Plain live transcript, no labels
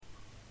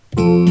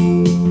Indy,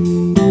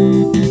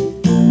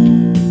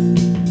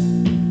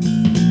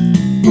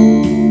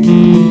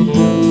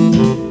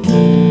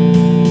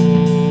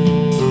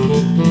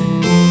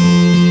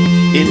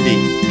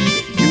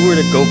 if you were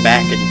to go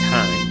back in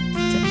time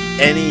to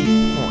any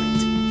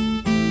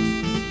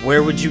point,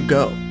 where would you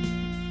go?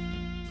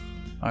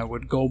 I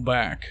would go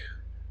back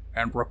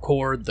and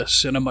record the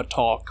Cinema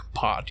Talk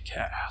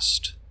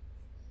podcast.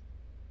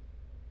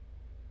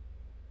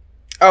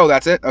 Oh,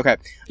 that's it? Okay.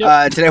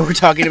 Yep. Today we're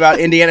talking about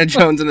Indiana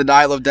Jones and the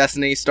Dial of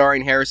Destiny,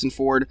 starring Harrison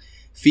Ford,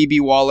 Phoebe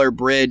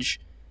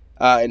Waller-Bridge,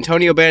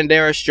 Antonio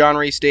Banderas, John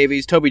Rhys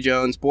Davies, Toby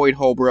Jones, Boyd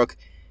Holbrook,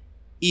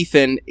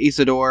 Ethan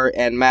Isidore,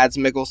 and Mads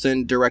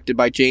Mikkelsen, directed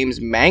by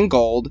James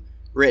Mangold,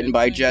 written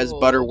by Jez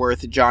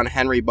Butterworth, John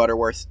Henry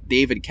Butterworth,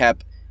 David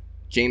Koepp,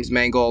 James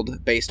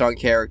Mangold, based on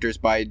characters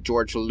by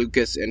George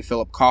Lucas and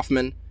Philip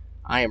Kaufman.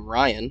 I am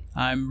Ryan.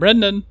 I'm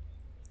Brendan.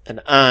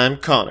 And I'm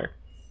Connor.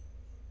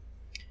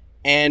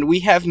 And we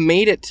have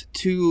made it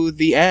to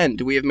the end.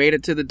 We have made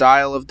it to the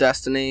Dial of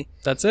Destiny.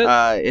 That's it?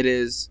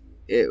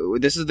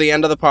 This is the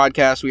end of the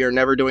podcast. We are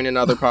never doing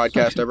another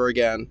podcast ever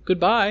again.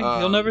 Goodbye.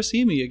 You'll never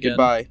see me again.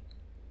 Goodbye.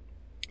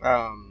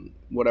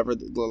 Whatever,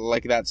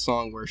 like that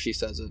song where she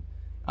says it.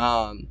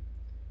 But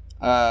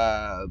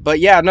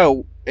yeah,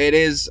 no, it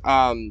is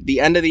the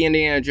end of the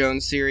Indiana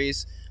Jones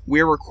series.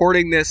 We're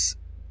recording this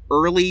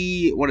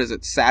early,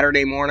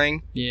 Saturday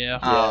morning?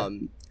 Yeah.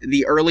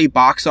 The early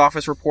box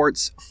office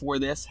reports for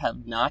this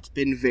have not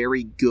been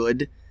very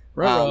good.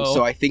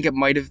 So I think it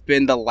might have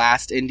been the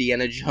last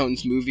Indiana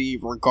Jones movie,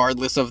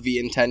 regardless of the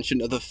intention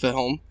of the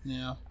film.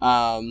 Yeah.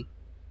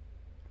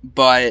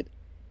 But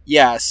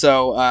yeah,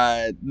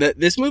 so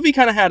this movie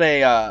kind of had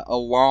a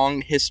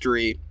long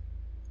history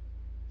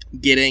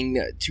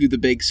getting to the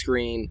big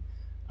screen,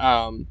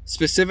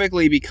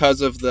 specifically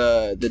because of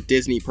the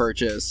Disney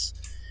purchase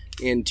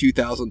in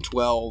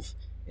 2012,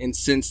 and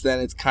since then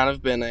it's kind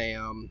of been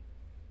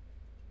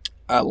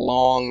a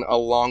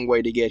long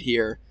way to get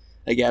here.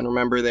 Again,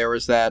 remember there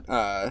was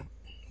that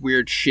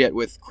weird shit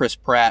with Chris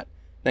Pratt.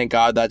 Thank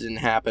God that didn't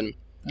happen.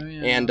 Oh,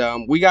 yeah.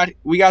 And we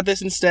got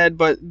this instead.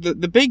 But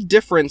the big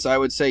difference, I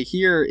would say,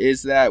 here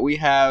is that we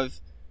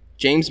have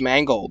James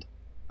Mangold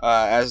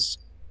as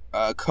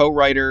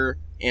co-writer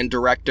and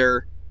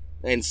director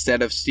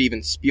instead of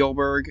Steven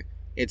Spielberg.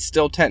 It's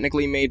still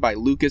technically made by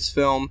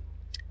Lucasfilm.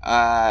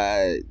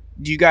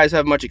 Do you guys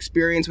have much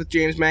experience with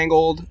James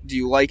Mangold? Do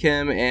you like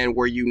him? And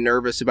were you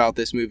nervous about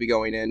this movie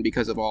going in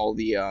because of all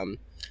the,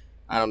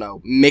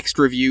 mixed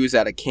reviews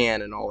out of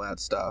Cannes and all that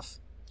stuff?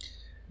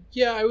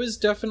 Yeah, I was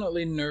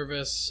definitely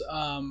nervous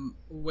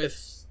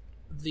with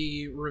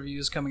the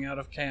reviews coming out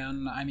of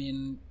Cannes. I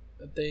mean,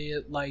 they,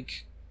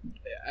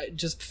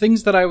 just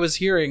things that I was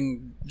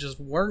hearing just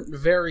weren't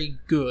very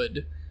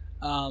good.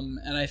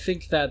 And I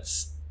think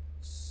that's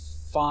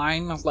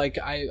fine. Like,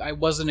 I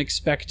wasn't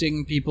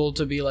expecting people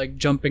to be,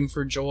 jumping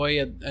for joy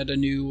at a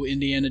new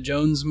Indiana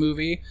Jones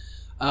movie.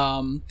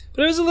 But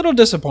I was a little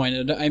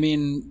disappointed. I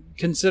mean,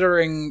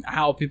 considering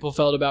how people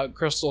felt about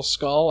Crystal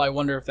Skull, I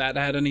wonder if that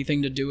had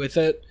anything to do with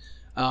it.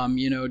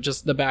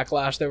 Just the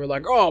backlash. They were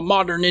like, oh,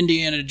 modern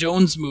Indiana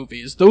Jones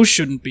movies, those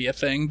shouldn't be a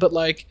thing. But,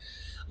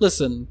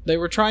 listen, they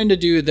were trying to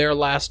do their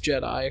Last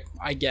Jedi,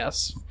 I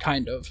guess,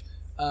 kind of.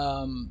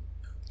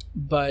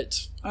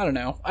 But, I don't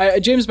know.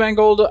 James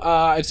Mangold,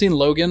 I've seen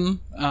Logan.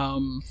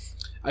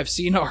 I've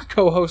seen our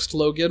co-host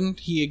Logan.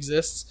 He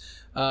exists.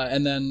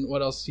 And then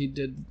what else? He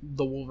did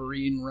the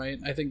Wolverine, right?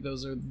 I think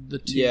those are the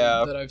two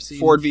that I've seen.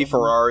 Ford v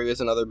Ferrari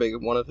is another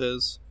big one of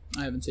his.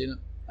 I haven't seen it.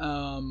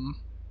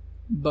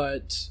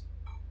 But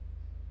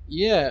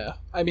yeah,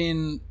 I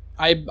mean,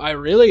 I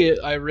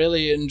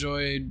really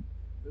enjoyed,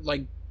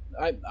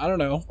 I don't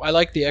know. I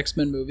like the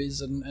X-Men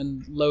movies,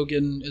 and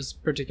Logan is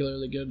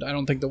particularly good. I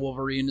don't think the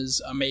Wolverine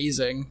is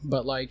amazing,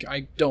 but I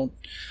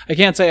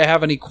can't say I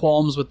have any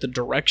qualms with the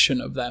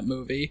direction of that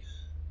movie.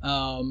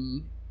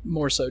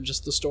 More so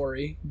just the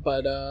story.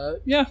 But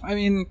yeah, I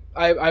mean,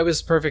 I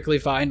was perfectly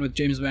fine with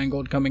James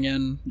Mangold coming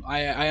in.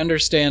 I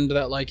understand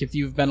that if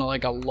you've been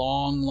a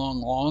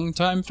long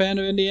time fan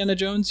of Indiana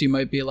Jones, you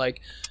might be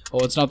like,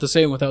 oh, it's not the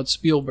same without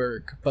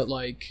Spielberg. But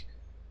I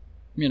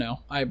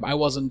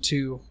wasn't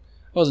too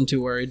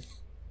worried.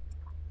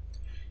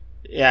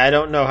 Yeah, I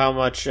don't know how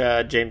much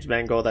James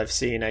Mangold I've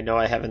seen. I know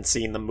I haven't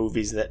seen the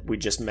movies that we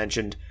just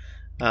mentioned,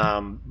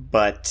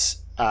 but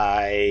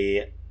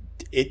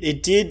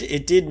It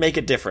did make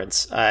a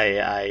difference.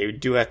 I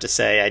do have to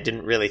say I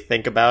didn't really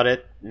think about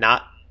it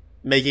not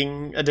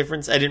making a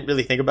difference. I didn't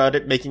really think about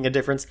it making a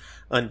difference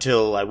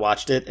until I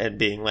watched it and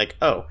being like,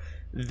 oh,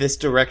 this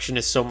direction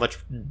is so much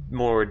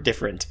more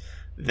different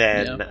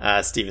than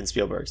Steven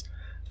Spielberg's.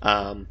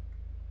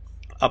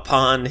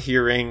 Upon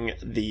hearing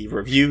the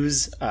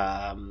reviews,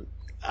 I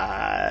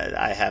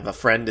have a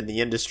friend in the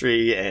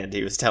industry, and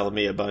he was telling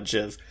me a bunch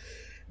of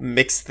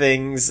mixed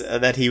things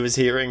that he was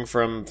hearing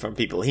from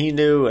people he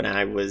knew, and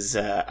I was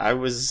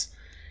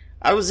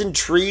I was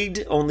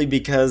intrigued only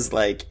because,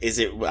 like,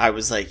 I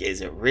was like,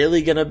 is it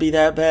really gonna be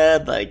that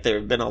bad? Like, there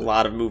have been a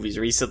lot of movies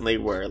recently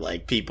where,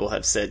 like, people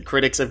have said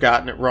critics have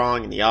gotten it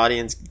wrong and the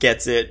audience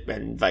gets it,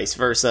 and vice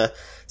versa.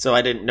 So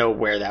I didn't know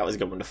where that was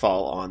going to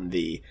fall on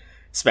the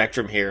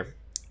spectrum here.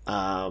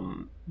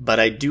 But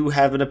I do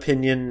have an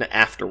opinion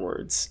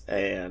afterwards,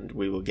 and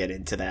we will get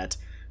into that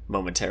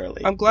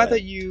momentarily. I'm glad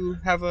that you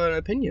have an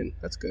opinion.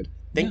 That's good.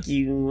 Thank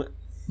you.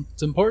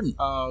 It's important.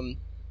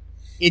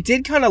 It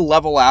did kind of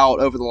level out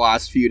over the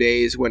last few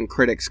days when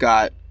critics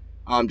got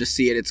to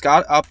see it. It's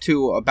got up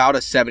to about a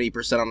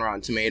 70% on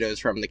Rotten Tomatoes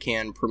from the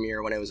Cannes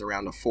premiere when it was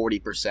around a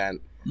 40%.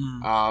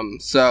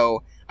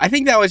 So I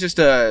think that was just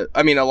a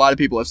lot of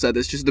people have said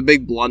this, just a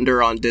big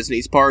blunder on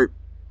Disney's part.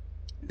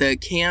 The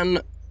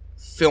Cannes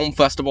Film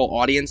Festival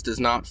audience does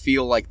not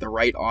feel like the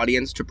right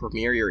audience to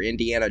premiere your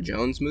Indiana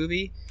Jones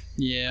movie.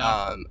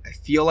 Yeah. I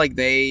feel like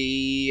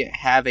they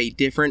have a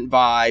different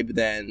vibe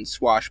than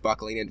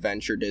swashbuckling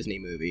adventure Disney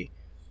movie.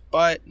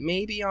 But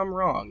maybe I'm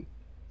wrong.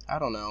 I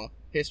don't know.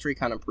 History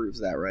kind of proves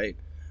that, right?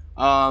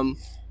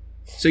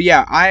 So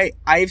yeah,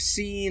 I've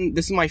seen...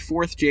 This is my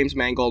fourth James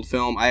Mangold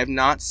film. I have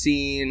not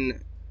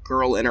seen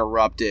Girl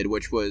Interrupted,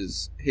 which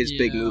was his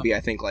big movie, I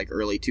think, like,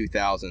 early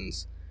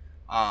 2000s.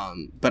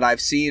 But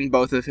I've seen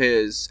both of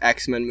his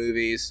X-Men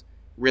movies.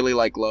 Really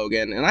like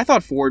Logan. And I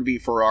thought Ford v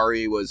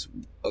Ferrari was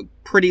a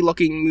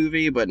pretty-looking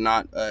movie, but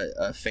not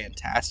a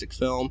fantastic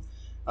film.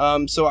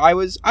 So I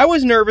was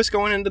nervous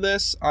going into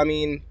this. I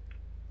mean...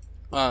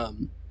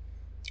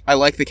 I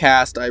like the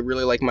cast. I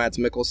really like Mads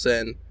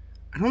Mikkelsen.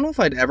 I don't know if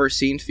I'd ever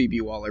seen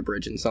Phoebe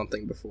Waller-Bridge in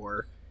something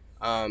before.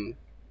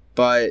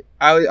 But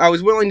I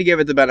was willing to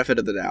give it the benefit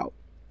of the doubt.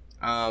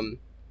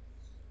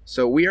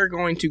 So we are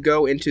going to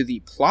go into the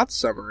plot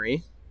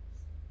summary,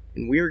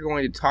 and we are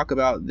going to talk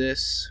about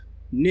this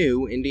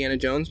new Indiana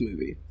Jones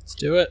movie. Let's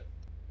do it.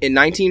 In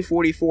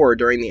 1944,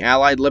 during the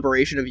Allied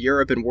liberation of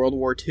Europe in World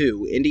War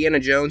II, Indiana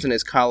Jones and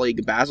his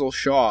colleague Basil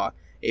Shaw,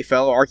 a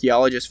fellow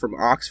archaeologist from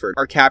Oxford,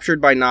 are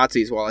captured by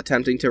Nazis while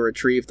attempting to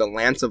retrieve the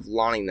Lance of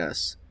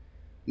Longinus.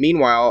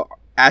 Meanwhile,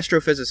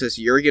 astrophysicist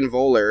Jürgen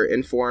Wohler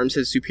informs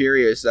his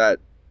superiors that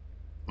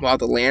while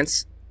the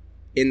lance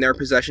in their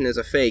possession is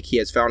a fake, he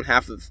has found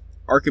half of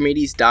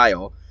Archimedes'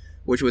 dial,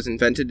 which was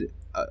invented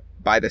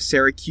by the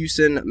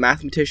Syracusan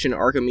mathematician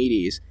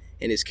Archimedes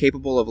and is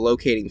capable of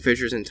locating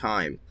fissures in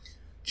time.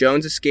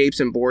 Jones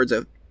escapes and boards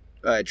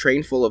a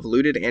train full of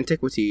looted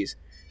antiquities,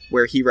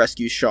 where he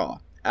rescues Shaw.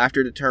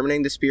 After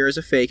determining the spear is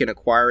a fake and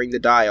acquiring the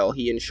dial,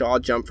 he and Shaw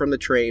jump from the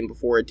train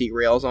before it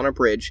derails on a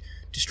bridge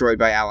destroyed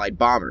by Allied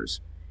bombers.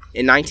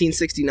 In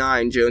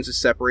 1969, Jones is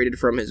separated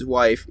from his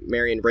wife,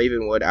 Marion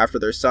Ravenwood, after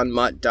their son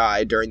Mutt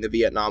died during the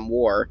Vietnam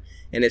War,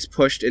 and is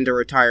pushed into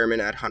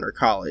retirement at Hunter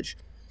College.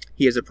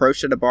 He is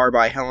approached at a bar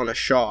by Helena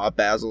Shaw,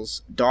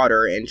 Basil's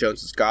daughter and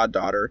Jones's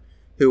goddaughter,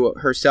 who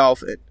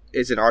herself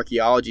is an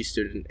archaeology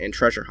student and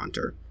treasure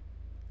hunter.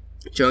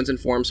 Jones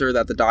informs her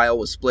that the dial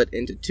was split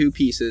into two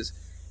pieces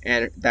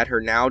and that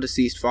her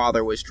now-deceased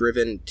father was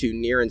driven to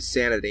near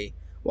insanity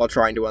while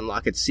trying to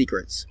unlock its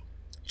secrets.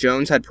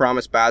 Jones had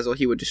promised Basil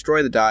he would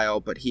destroy the dial,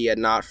 but he had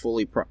not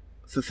fully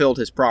fulfilled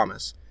his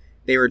promise.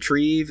 They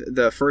retrieve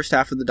the first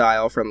half of the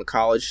dial from the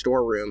college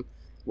storeroom,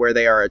 where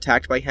they are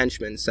attacked by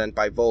henchmen sent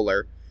by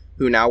Wohler,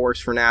 who now works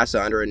for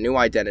NASA under a new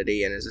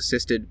identity and is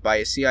assisted by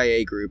a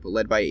CIA group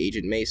led by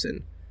Agent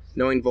Mason.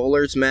 Knowing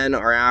Wohler's men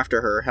are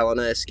after her,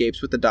 Helena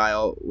escapes with the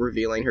dial,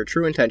 revealing her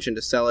true intention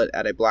to sell it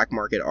at a black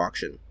market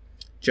auction.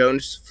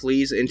 Jones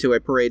flees into a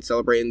parade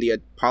celebrating the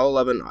Apollo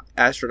 11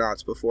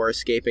 astronauts before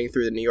escaping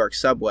through the New York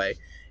subway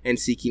and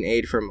seeking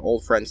aid from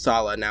old friend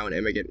Sala, now an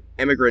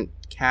immigrant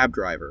cab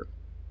driver.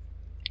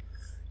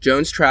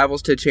 Jones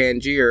travels to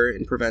Tangier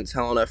and prevents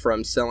Helena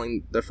from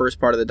selling the first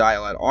part of the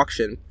dial at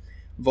auction.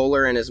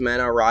 Wohler and his men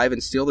arrive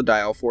and steal the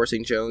dial,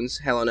 forcing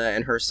Jones, Helena,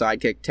 and her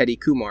sidekick Teddy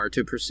Kumar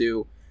to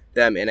pursue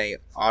them in a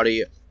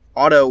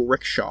auto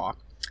rickshaw.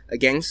 A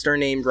gangster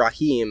named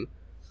Rahim,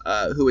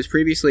 who was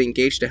previously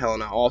engaged to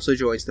Helena, also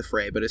joins the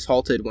fray, but is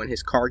halted when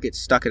his car gets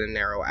stuck in a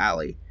narrow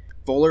alley.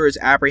 Wohler is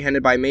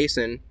apprehended by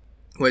Mason,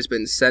 who has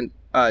been sent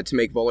to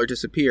make Wohler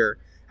disappear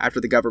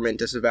after the government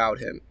disavowed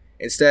him.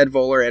 Instead,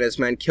 Wohler and his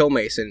men kill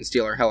Mason and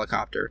steal her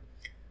helicopter.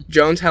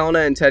 Jones, Helena,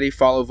 and Teddy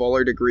follow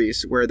Wohler to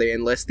Greece, where they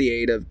enlist the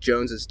aid of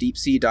Jones's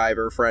deep-sea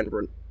diver friend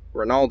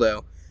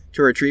Ronaldo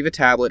to retrieve a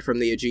tablet from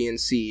the Aegean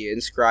Sea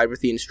inscribed with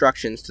the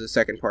instructions to the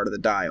second part of the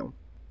dial.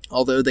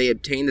 Although they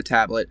obtain the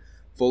tablet,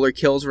 Wohler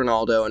kills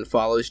Ronaldo and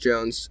follows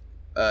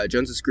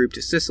Jones's group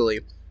to Sicily,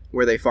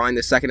 where they find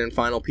the second and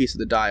final piece of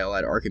the dial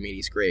at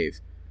Archimedes' grave.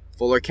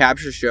 Wohler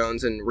captures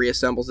Jones and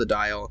reassembles the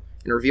dial,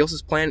 and reveals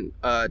his plan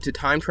to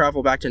time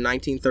travel back to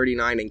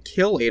 1939 and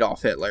kill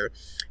Adolf Hitler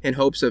in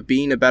hopes of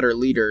being a better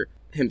leader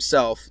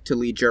himself to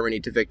lead Germany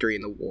to victory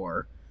in the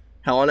war.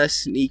 Helena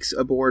sneaks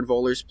aboard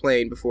Wohler's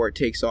plane before it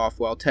takes off,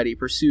 while Teddy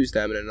pursues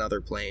them in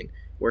another plane,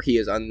 where he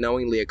is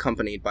unknowingly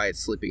accompanied by its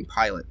sleeping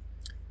pilot.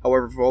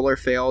 However, Wohler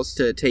fails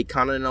to take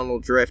continental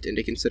drift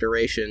into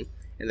consideration,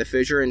 and the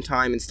fissure in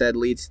time instead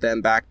leads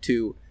them back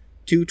to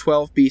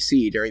 212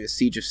 BC during the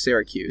Siege of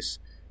Syracuse.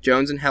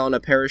 Jones and Helena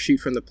parachute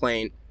from the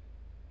plane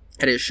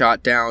and is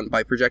shot down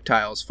by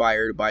projectiles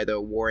fired by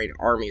the warring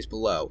armies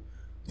below.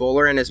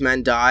 Voller and his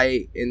men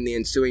die in the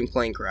ensuing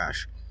plane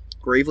crash.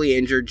 Gravely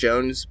injured,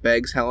 Jones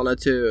begs Helena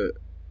to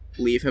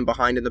leave him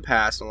behind in the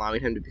past,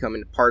 allowing him to become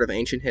a part of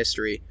ancient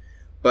history,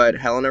 but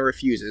Helena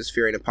refuses,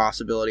 fearing a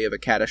possibility of a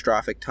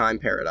catastrophic time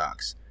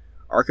paradox.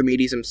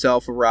 Archimedes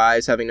himself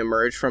arrives, having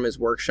emerged from his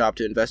workshop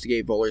to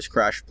investigate Voller's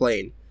crashed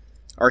plane.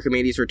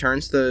 Archimedes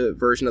returns to the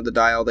version of the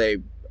dial they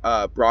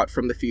brought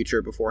from the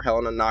future before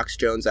Helena knocks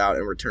Jones out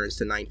and returns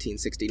to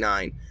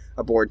 1969,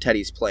 aboard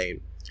Teddy's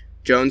plane.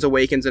 Jones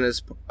awakens in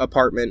his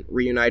apartment,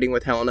 reuniting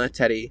with Helena,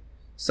 Teddy,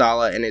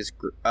 Sala, and his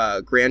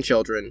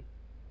grandchildren,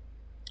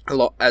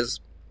 as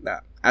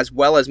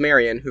well as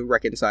Marion, who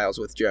reconciles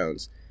with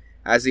Jones.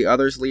 As the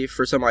others leave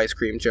for some ice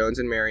cream, Jones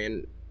and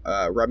Marion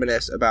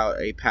reminisce about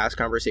a past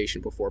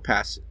conversation before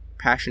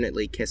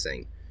passionately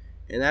kissing.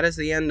 And that is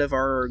the end of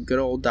our good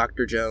old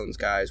Dr. Jones,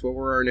 guys. What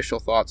were our initial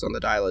thoughts on the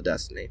Dial of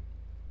Destiny?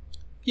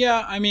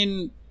 Yeah, I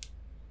mean,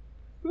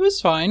 it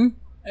was fine.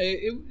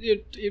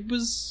 It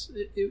was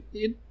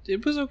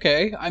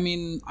okay. I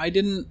mean, I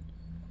didn't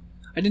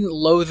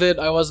loathe it.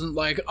 I wasn't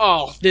like,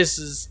 oh, this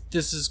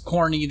is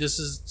corny, this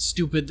is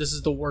stupid, this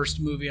is the worst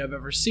movie I've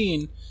ever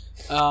seen.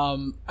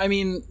 I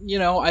mean, you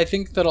know, I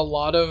think that a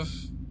lot of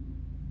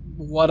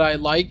what I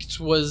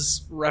liked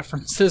was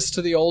references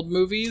to the old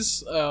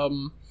movies.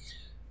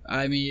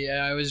 I mean,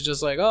 I was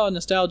just like, oh,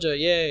 nostalgia,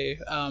 yay.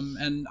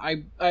 And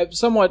I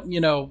somewhat,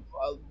 you know,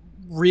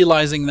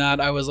 realizing that,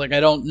 I was like, I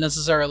don't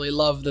necessarily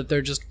love that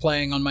they're just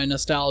playing on my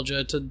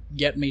nostalgia to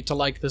get me to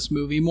like this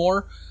movie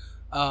more.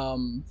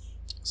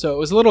 So it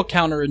was a little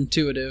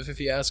counterintuitive, if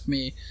you ask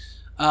me.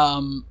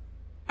 I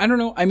don't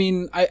know. I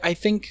mean, I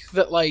think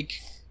that,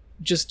 like,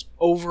 just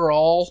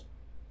overall,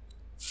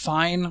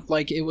 fine.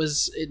 Like, you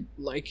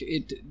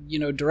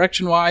know,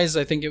 direction-wise,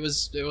 I think it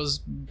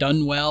was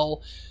done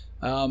well.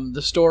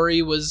 The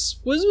story was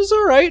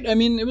all right. I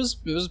mean, it was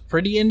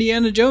pretty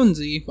Indiana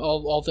Jonesy,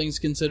 all things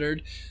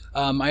considered.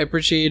 I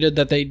appreciated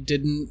that they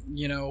didn't,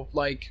 you know,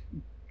 like,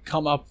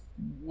 come up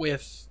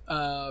with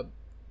a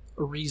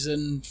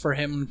reason for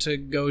him to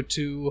go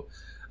to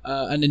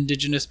an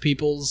indigenous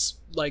people's,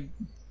 like,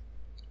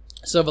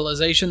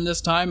 civilization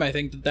this time. I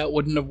think that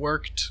wouldn't have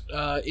worked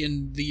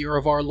in the year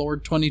of our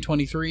Lord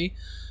 2023.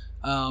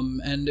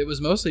 And it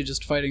was mostly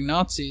just fighting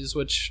Nazis,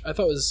 which I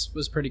thought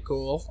was pretty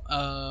cool.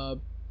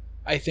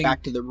 I think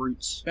back to the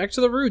roots, back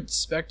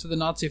to the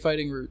Nazi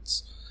fighting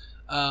roots.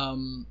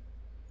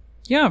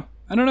 Yeah,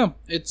 I don't know.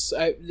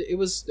 It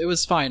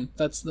was fine.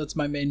 That's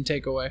my main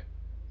takeaway.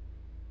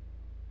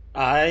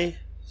 I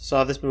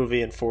saw this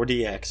movie in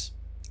 4DX,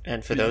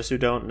 and for those who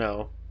don't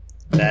know,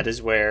 that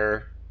is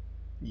where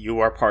you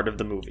are part of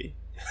the movie.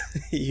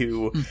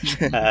 you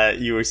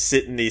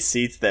sit in these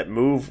seats that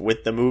move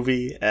with the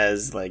movie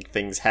as, like,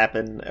 things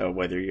happen,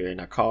 whether you're in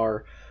a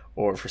car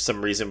or for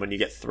some reason when you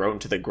get thrown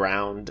to the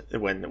ground,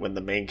 when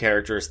the main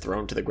character is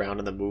thrown to the ground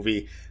in the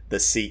movie, the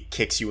seat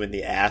kicks you in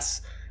the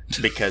ass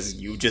because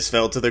you just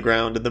fell to the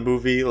ground in the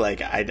movie.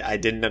 Like, I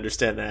didn't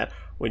understand that.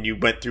 When you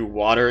went through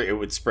water, it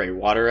would spray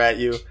water at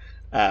you.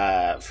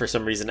 For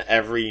some reason,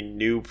 every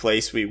new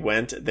place we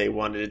went, they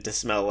wanted it to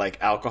smell like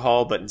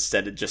alcohol, but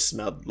instead it just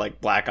smelled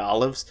like black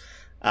olives.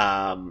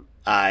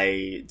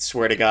 I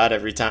swear to God,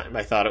 every time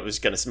I thought it was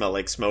going to smell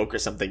like smoke or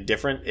something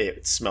different,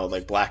 it smelled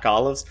like black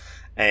olives,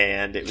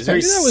 and it was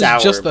very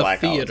sour just the black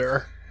theater.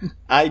 Olives.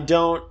 I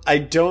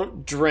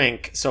don't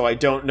drink, so I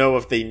don't know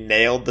if they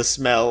nailed the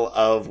smell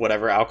of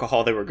whatever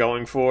alcohol they were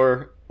going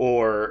for,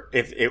 or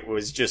if it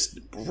was just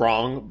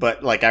wrong.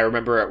 But, like, I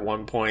remember at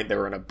one point they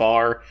were in a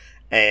bar,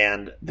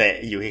 and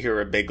you hear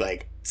a big,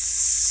 like,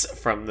 tss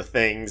from the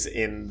things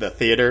in the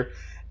theater,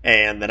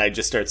 and then I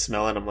just start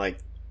smelling. I'm like,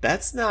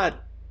 that's not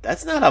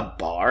a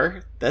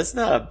bar. That's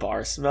not a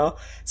bar smell.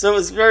 So it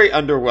was very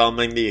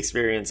underwhelming, the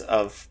experience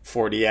of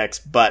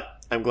 4DX,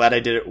 but I'm glad I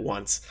did it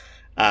once.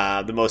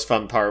 The most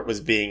fun part was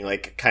being,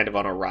 like, kind of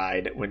on a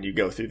ride when you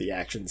go through the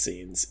action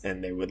scenes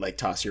and they would, like,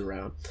 toss you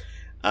around.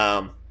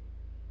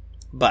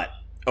 But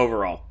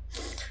overall,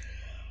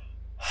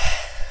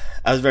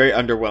 I was very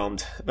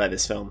underwhelmed by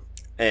this film.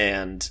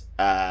 And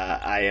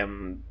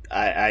the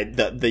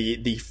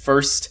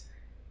first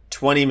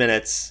 20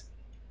 minutes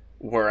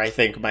were, I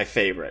think, my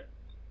favorite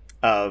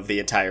of the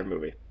entire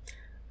movie.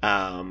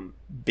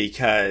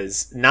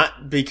 Because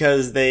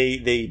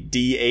they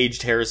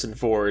de-aged Harrison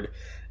Ford,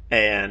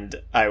 and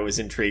I was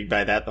intrigued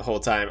by that the whole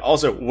time.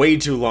 Also, way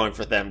too long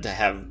for them to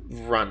have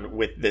run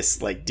with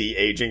this, like,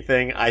 de-aging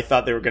thing. I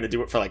thought they were going to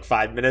do it for, like,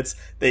 5 minutes.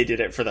 They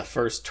did it for the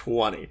first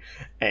 20.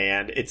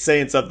 And it's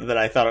saying something that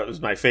I thought it was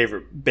my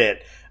favorite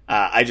bit.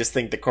 I just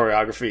think the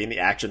choreography and the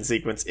action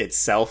sequence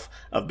itself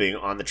of being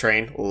on the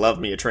train, love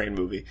me a train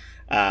movie,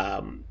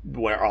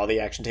 where all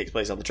the action takes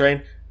place on the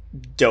train,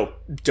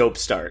 dope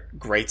start,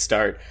 great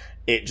start.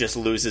 It just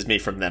loses me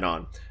from then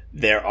on.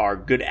 There are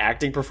good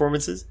acting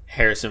performances.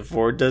 Harrison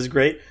Ford does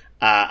great.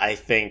 I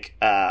think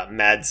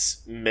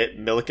Mads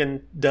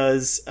Mikkelsen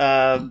does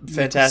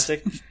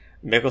fantastic.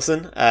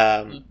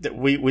 Mickelson.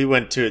 We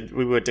went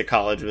to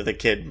college with a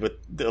kid with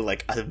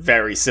like a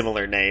very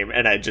similar name,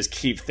 and I just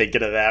keep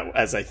thinking of that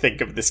as I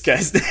think of this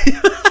guy's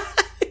name.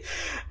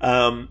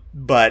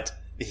 But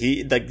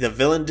he, like, the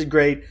villain did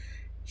great.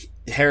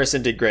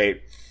 Harrison did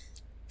great.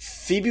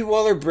 Phoebe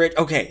Waller-Bridge.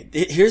 Okay,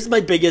 here was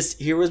my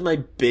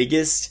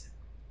biggest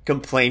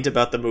complaint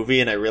about the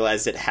movie, and I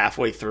realized it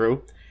halfway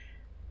through.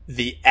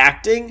 The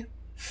acting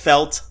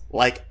felt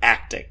like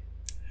acting.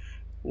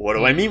 What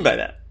do I mean by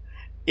that?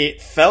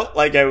 It felt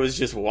like I was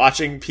just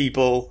watching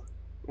people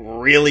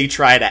really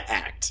try to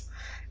act.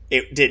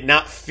 It did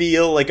not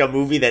feel like a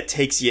movie that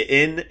takes you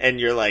in and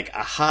you're like,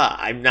 aha,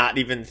 I'm not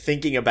even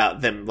thinking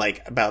about them,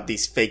 like, about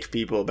these fake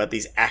people, about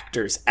these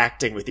actors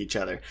acting with each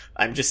other.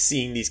 I'm just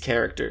seeing these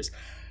characters.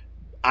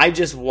 I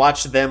just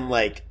watched them,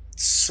 like,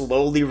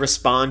 slowly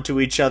respond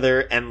to each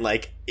other, and,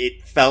 like,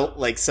 it felt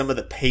like some of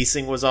the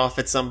pacing was off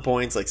at some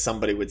points. Like,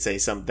 somebody would say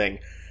something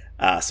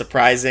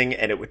surprising,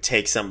 and it would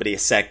take somebody a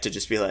sec to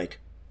just be like,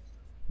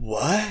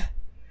 what?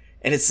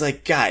 And it's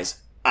like,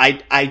 guys,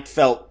 I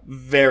felt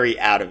very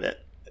out of it.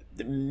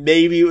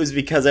 Maybe it was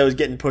because I was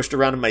getting pushed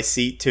around in my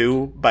seat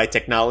too by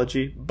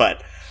technology,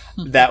 but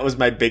that was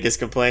my biggest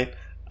complaint.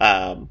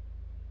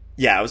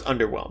 Yeah, I was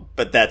underwhelmed,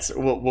 but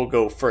we'll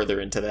go further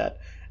into that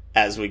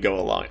as we go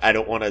along. I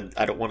don't want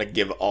to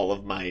give all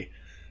of my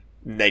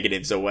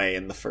negatives away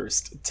in the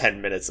first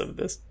 10 minutes of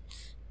this.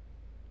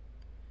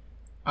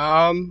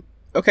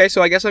 Okay,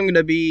 so I guess I'm going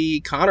to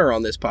be Connor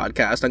on this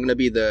podcast. I'm going to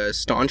be the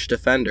staunch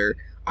defender.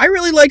 I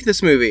really liked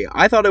this movie.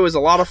 I thought it was a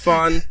lot of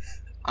fun.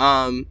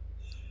 I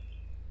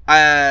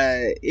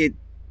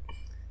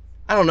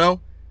don't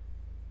know.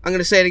 I'm going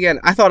to say it again.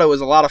 I thought it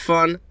was a lot of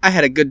fun. I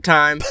had a good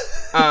time.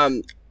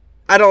 I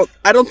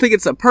don't think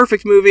it's a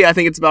perfect movie. I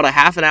think it's about a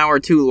half an hour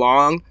too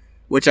long,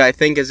 which I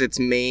think is its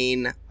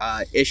main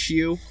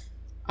issue.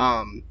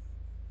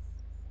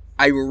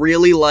 I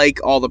really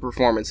like all the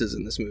performances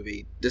in this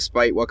movie,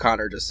 despite what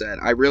Connor just said.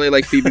 I really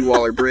like Phoebe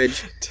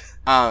Waller-Bridge.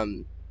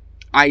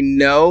 I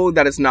know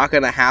that it's not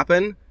going to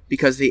happen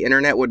because the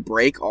internet would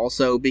break,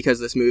 also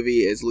because this movie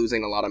is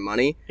losing a lot of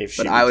money.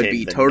 But I would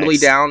be totally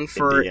down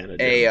for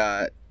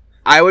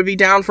I would be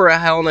down for a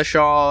Hell in a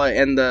Shaw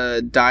and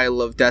the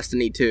Dial of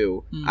Destiny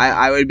 2.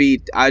 I would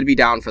be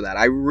down for that.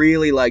 I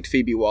really liked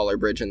Phoebe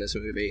Waller-Bridge in this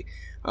movie,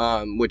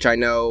 which I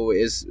know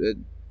is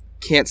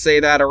can't say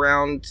that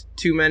around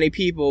too many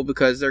people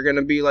because they're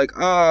gonna be like,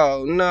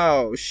 oh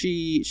no,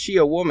 she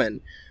a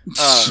woman.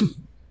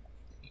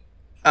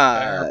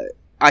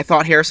 I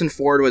thought Harrison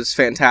Ford was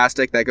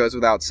fantastic. That goes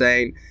without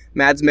saying.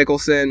 Mads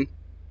Mikkelsen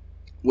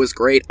was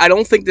great. I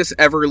don't think this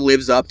ever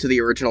lives up to the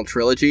original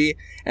trilogy,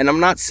 and I'm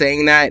not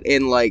saying that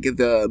in like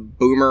the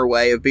boomer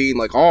way of being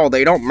like, oh,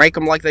 they don't make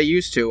them like they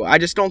used to. I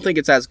just don't think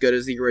it's as good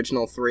as the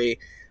original three.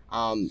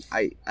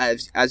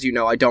 As you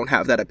know, I don't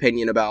have that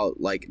opinion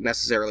about like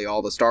necessarily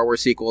all the Star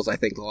Wars sequels. I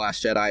think The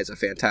Last Jedi is a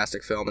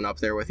fantastic film and up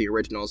there with the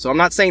original. So I'm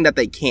not saying that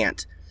they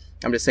can't.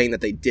 I'm just saying that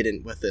they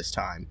didn't with this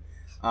time.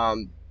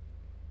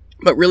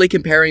 But really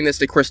comparing this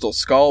to Crystal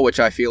Skull, which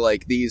I feel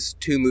like these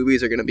two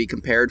movies are going to be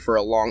compared for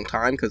a long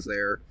time because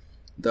they're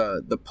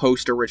the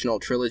post-original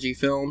trilogy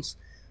films.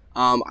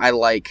 I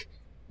like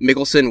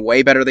Mikkelsen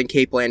way better than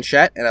Cate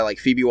Blanchett, and I like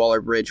Phoebe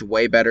Waller-Bridge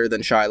way better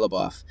than Shia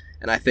LaBeouf.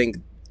 And I think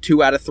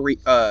 2 out of 2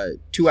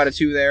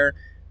 there.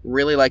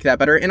 Really like that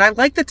better. And I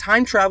like the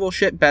time travel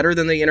shit better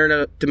than the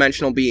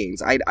interdimensional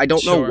beings. I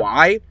don't know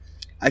why.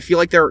 I feel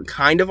like they're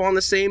kind of on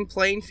the same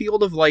playing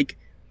field of like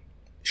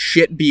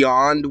shit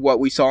beyond what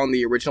we saw in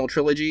the original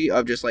trilogy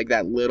of just like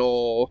that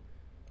little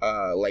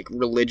like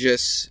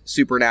religious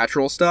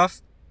supernatural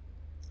stuff.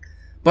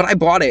 But I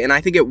bought it and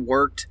I think it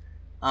worked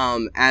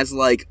as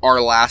like our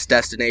last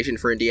destination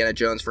for Indiana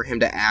Jones, for him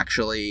to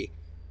actually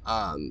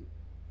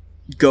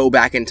go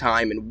back in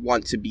time and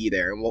want to be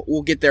there. And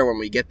we'll get there when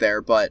we get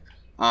there, but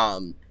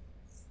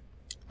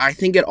I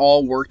think it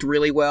all worked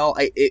really well.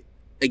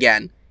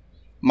 Again,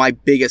 my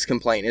biggest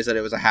complaint is that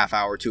it was a half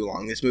hour too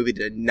long. This movie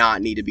did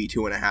not need to be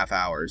 2.5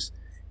 hours,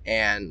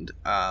 and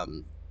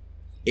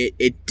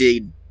it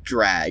did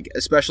drag,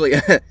 especially.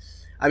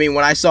 I mean,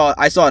 when I saw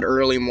it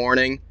early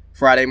morning,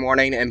 Friday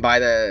morning, and by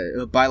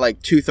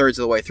like 2/3 of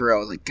the way through, I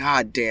was like,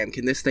 God damn,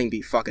 can this thing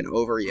be fucking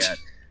over yet?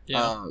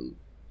 Yeah.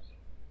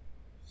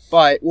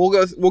 But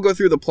we'll go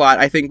through the plot.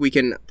 I think we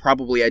can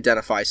probably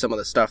identify some of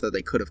the stuff that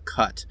they could have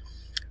cut.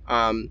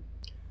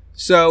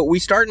 So we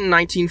start in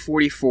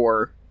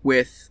 1944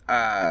 with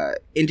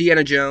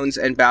Indiana Jones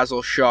and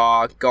Basil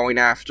Shaw going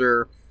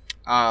after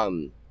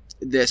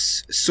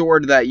this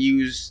sword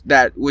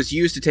that was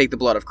used to take the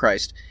blood of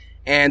Christ.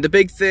 And the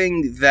big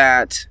thing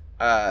that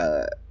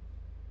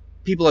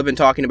people have been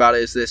talking about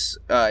is this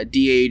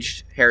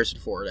de-aged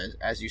Harrison Ford,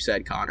 as you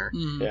said, Connor.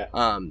 Mm. Yeah.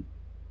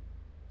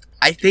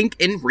 I think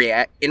in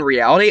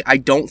reality, I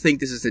don't think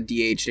this is a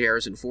de-aged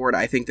Harrison Ford.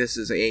 I think this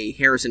is a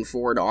Harrison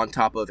Ford on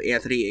top of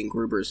Anthony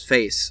Gruber's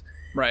face.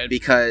 Right.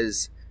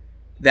 Because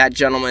that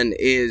gentleman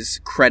is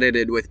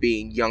credited with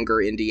being younger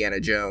Indiana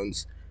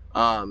Jones.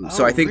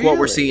 So I think what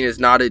we're seeing is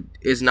not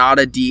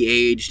a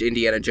de-aged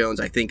Indiana Jones.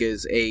 I think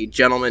is a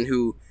gentleman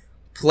who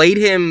played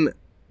him,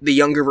 the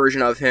younger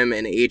version of him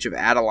in Age of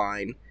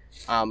Adeline,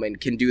 and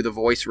can do the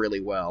voice really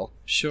well.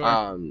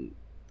 Sure.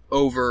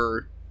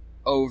 Over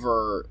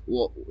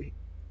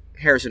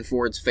Harrison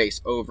Ford's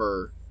face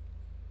over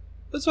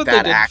That's what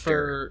that they did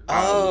actor.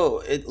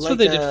 That's what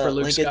they did for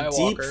Luke like Skywalker. a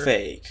deep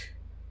fake.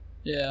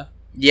 Yeah.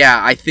 Yeah,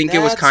 I think it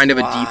was That's kind of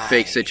a why. deep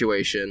fake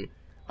situation.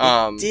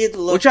 It did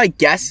look which I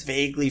guess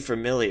vaguely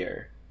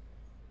familiar.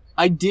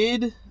 I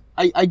do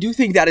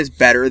think that is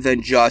better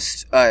than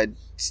just a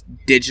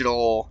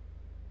digital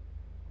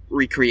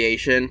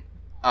recreation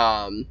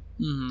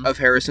of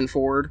Harrison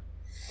Ford.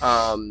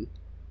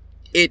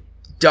 It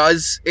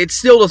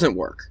still doesn't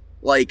work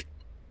like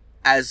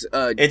as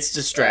It's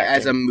distracting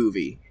as a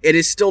movie. It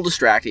is still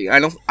distracting. I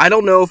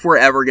don't know if we're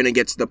ever going to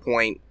get to the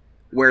point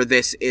where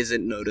this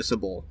isn't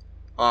noticeable.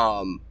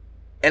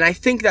 And I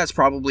think that's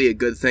probably a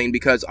good thing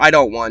because I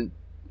don't want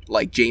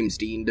like James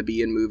Dean to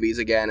be in movies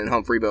again and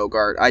Humphrey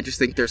Bogart. I just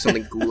think there's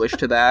something ghoulish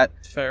to that.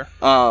 Fair.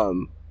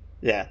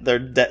 Yeah, they're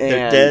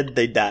dead.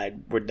 They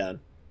died. We're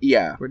done.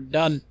 Yeah, We're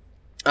done.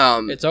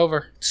 it's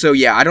over. So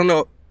yeah, I don't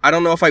know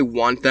if I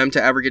want them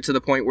to ever get to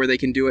the point where they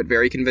can do it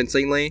very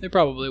convincingly. They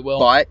probably will.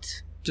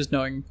 But just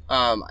knowing.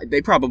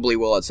 They probably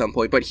will at some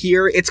point. But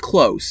here, it's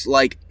close.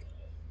 Like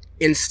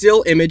in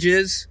still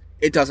images,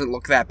 it doesn't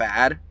look that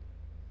bad.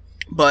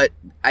 But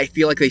I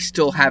feel like they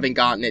still haven't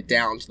gotten it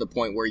down to the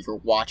point where you're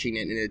watching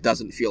it and it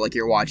doesn't feel like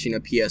you're watching a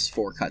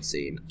PS4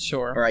 cutscene.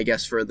 Sure. Or I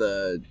guess for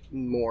the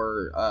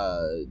more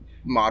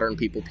modern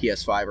people,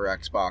 PS5 or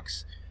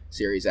Xbox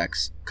Series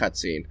X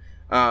cutscene.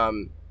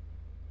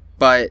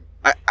 But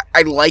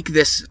I like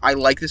this. I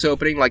like this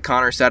opening. Like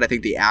Connor said, I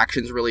think the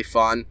action's really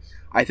fun.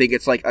 I think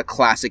it's like a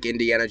classic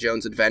Indiana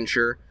Jones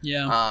adventure.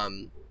 Yeah.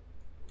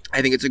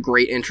 I think it's a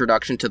great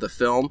introduction to the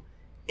film.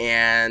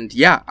 And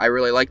yeah, I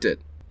really liked it.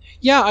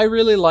 Yeah, I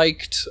really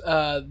liked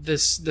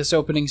this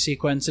opening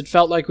sequence. It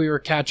felt like we were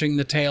catching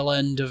the tail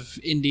end of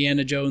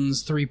Indiana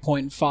Jones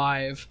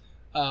 3.5.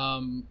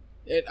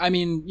 I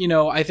mean, you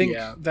know, I think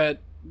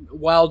that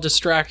while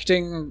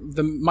distracting,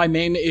 my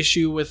main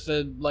issue with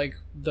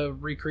the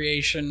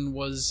recreation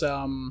was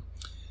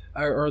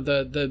or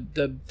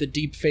the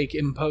deep fake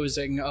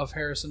imposing of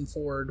Harrison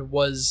Ford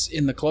was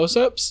in the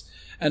close-ups.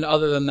 And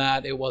other than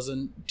that, it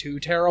wasn't too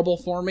terrible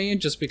for me,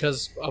 just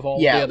because of all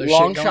the other shit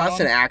going on. Yeah, long shots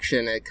in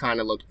action, it kind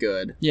of looked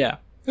good. Yeah,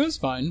 it was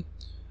fine.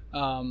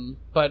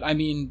 But, I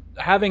mean,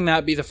 having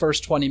that be the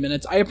first 20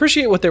 minutes, I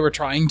appreciate what they were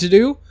trying to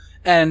do,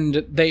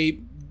 and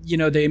they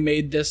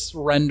made this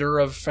render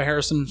of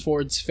Harrison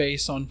Ford's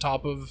face on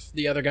top of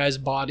the other guy's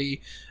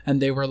body,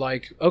 and they were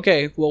like,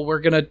 okay, well, we're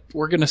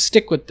gonna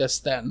stick with this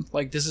then.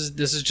 Like, this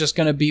is just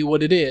gonna be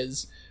what it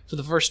is for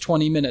the first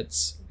 20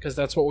 minutes, because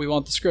that's what we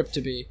want the script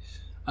to be.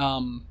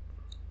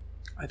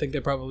 I think they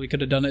probably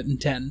could have done it in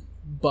 10,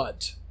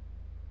 but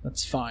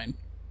that's fine.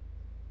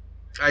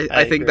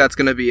 I think that's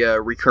going to be a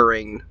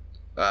recurring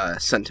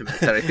sentiment.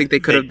 That I think they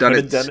could have done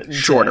it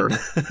shorter.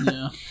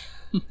 Yeah.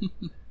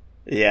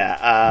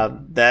 Yeah,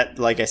 that,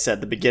 like I said,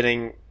 the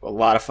beginning, a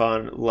lot of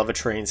fun. Love a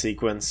train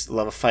sequence.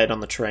 Love a fight on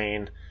the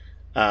train.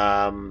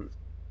 The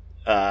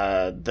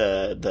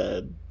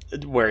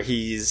where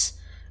he's,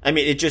 I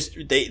mean, it just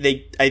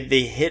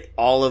they hit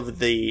all of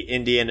the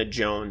Indiana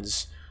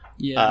Jones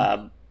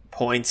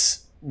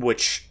points,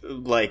 which,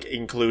 like,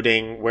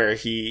 including where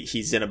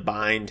he's in a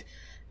bind.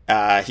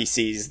 He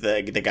sees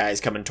the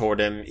guys coming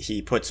toward him.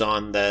 He puts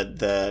on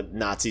the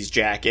Nazi's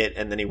jacket,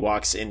 and then he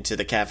walks into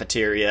the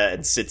cafeteria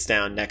and sits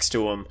down next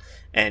to him,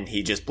 and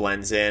he just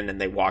blends in,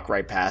 and they walk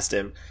right past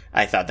him.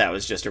 I thought that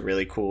was just a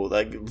really cool,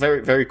 like,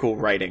 very, very cool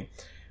writing.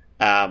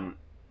 After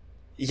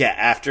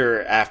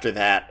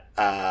that,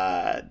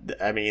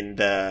 I mean,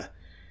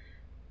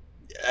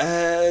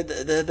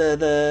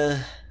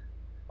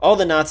 all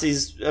the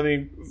Nazis, I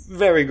mean,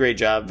 very great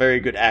job.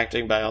 Very good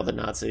acting by all the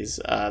Nazis.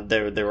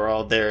 They were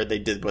all there. They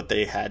did what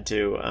they had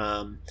to.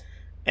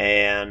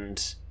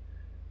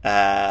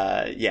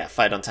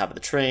 Fight on top of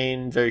the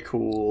train. Very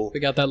cool.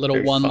 We got that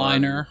little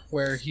one-liner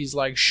where he's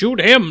like,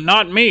 shoot him,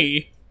 not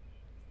me.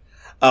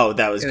 Oh,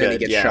 that was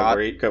good. Yeah, shot.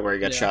 Where he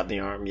got shot in the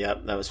arm.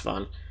 Yep, that was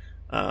fun.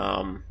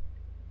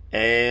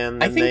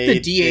 And I think the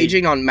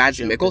de-aging on Mads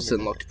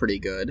Mikkelsen looked pretty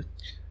good.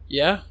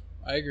 Yeah,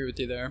 I agree with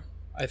you there.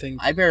 I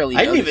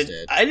noticed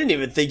it. I didn't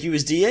even think he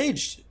was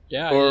de-aged.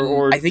 Yeah,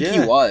 I think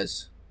he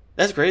was.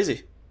 That's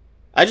crazy.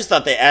 I just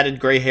thought they added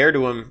gray hair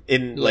to him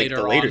in the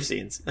later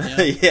scenes.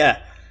 Yeah.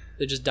 Yeah.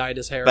 They just dyed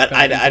his hair. But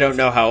I don't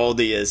know how old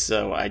he is,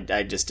 so I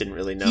just didn't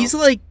really know. He's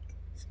like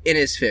in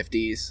his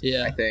 50s,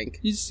 yeah. I think.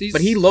 He's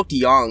but he looked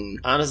young.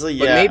 Honestly,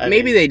 yeah. But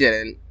maybe they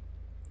didn't.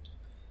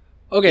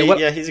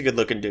 Okay, he's a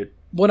good-looking dude.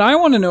 What I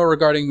want to know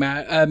regarding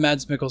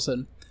Mads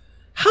Mikkelsen,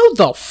 how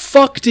the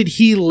fuck did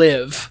he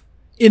live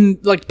in,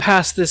 like,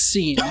 past this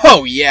scene?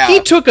 Oh, yeah.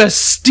 He took a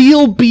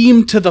steel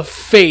beam to the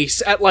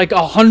face at, like,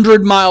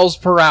 100 miles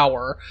per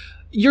hour.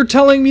 You're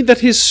telling me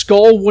that his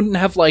skull wouldn't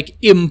have, like,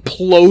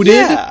 imploded?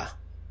 Yeah.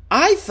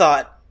 I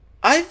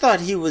thought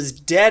he was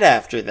dead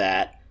after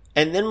that.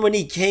 And then when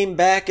he came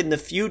back in the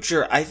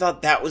future, I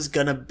thought that was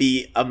gonna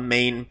be a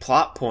main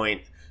plot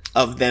point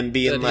of them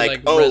being That he, like,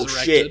 like, oh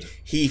resurrected. shit,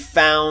 he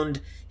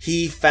found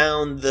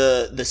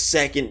the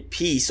second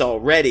piece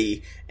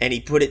already, and he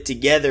put it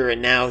together,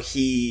 and now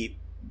he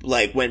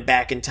like went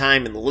back in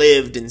time and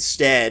lived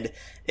instead.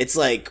 It's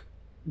like,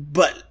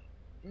 but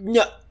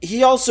no,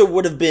 he also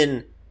would have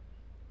been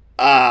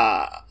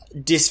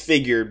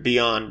disfigured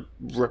beyond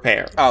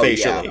repair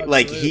facially. Yeah.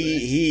 Like Absolutely.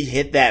 he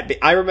hit that.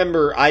 I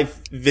remember I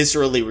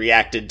viscerally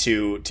reacted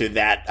to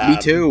that Me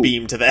too.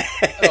 beam to the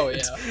head. Oh,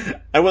 yeah.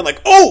 I went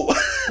like, oh.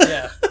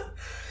 Yeah.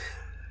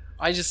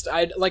 I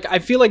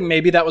feel like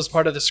maybe that was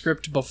part of the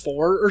script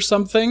before or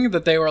something,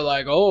 that they were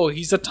like, oh,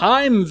 he's a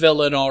time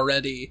villain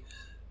already.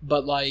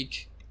 But,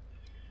 like,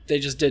 they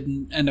just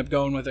didn't end up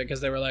going with it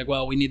because they were like,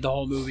 well, we need the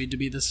whole movie to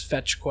be this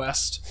fetch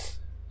quest.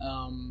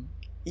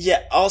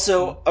 Yeah,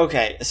 also,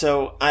 okay,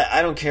 so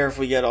I don't care if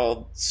we get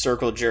all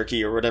circle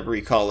jerky or whatever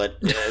you call it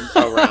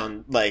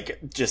around, like,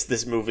 just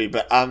this movie,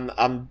 but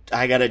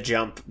I gotta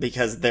jump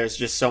because there's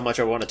just so much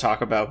I want to talk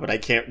about, but I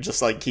can't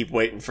just, like, keep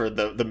waiting for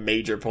the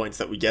major points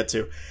that we get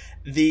to.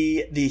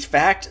 The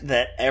fact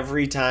that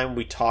every time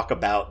we talk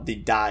about the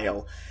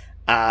dial,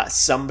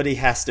 somebody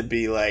has to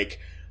be like,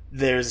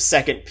 there's a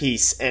second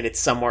piece and it's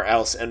somewhere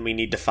else and we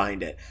need to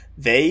find it.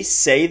 They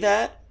say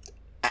that.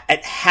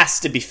 It has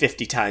to be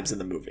 50 times in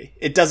the movie.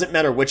 It doesn't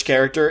matter which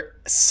character.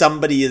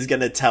 Somebody is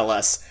going to tell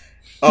us,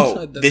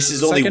 oh, this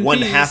is only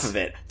one half of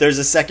it. There's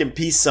a second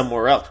piece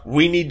somewhere else.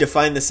 We need to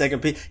find the second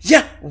piece.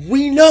 Yeah,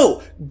 we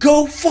know.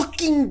 Go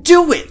fucking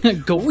do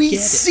it. Go we get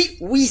see,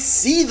 it. We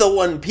see the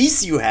one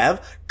piece you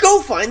have.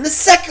 Go find the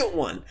second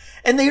one.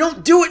 And they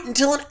don't do it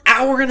until an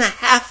hour and a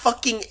half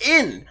fucking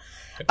in.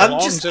 I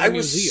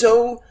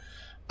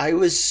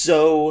was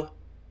so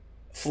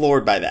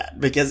floored by that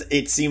because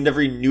it seemed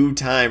every new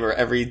time or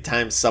every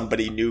time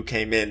somebody new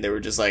came in, they were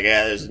just like,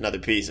 yeah, there's another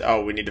piece.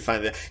 Oh, we need to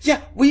find that.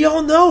 Yeah, we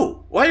all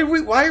know. Why are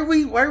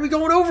we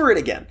going over it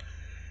again?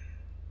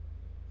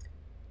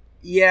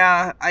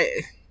 Yeah,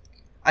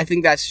 I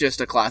think that's just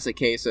a classic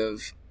case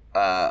of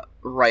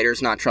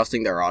writers not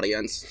trusting their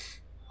audience.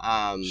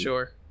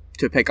 Sure.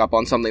 To pick up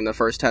on something the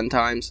first 10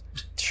 times.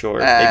 Sure.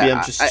 Maybe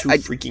I'm just too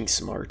freaking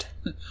smart.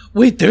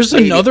 Wait, there's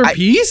another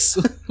piece?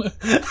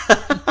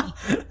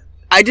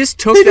 I just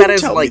took They that don't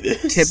as tell like me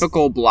this.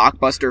 typical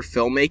blockbuster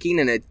filmmaking,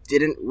 and it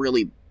didn't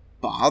really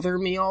bother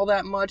me all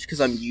that much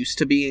because I'm used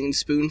to being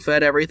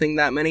spoon-fed everything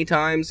that many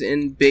times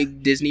in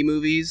big Disney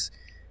movies.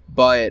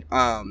 But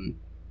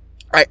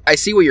I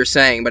see what you're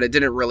saying, but it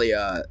didn't really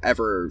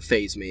ever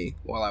faze me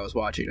while I was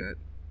watching it.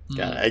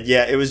 God,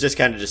 yeah, it was just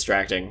kind of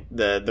distracting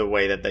the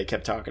way that they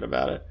kept talking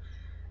about it.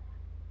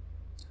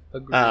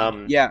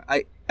 Agreed. Yeah,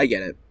 I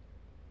get it.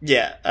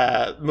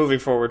 Yeah, moving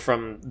forward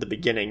from the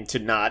beginning to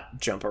not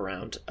jump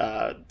around.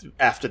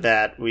 After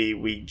that,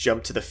 we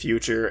jump to the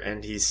future,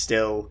 and he's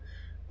still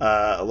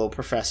a little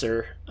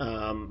professor.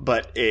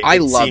 But I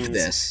it love seems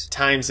this.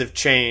 Times have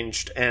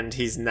changed, and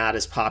he's not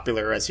as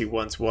popular as he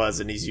once was,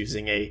 and he's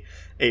using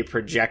a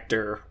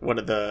projector, one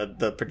of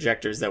the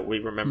projectors that we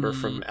remember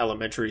from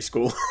elementary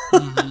school.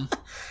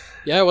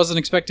 Yeah, I wasn't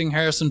expecting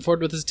Harrison Ford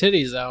with his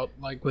titties out,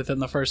 like, within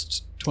the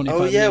first 25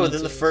 minutes. Oh, yeah,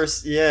 within the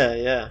first... Yeah.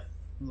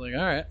 I was like,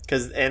 all right.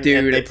 And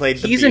Dude, they played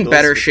the he's Beatles, in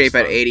better which shape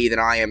was at fun. 80 than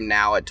I am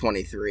now at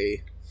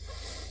 23.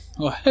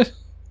 What?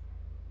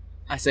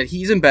 I said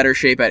he's in better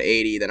shape at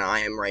 80 than I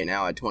am right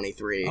now at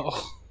 23.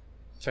 Oh,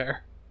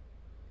 fair.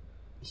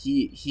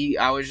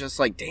 I was just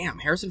like, damn,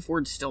 Harrison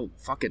Ford's still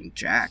fucking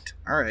jacked.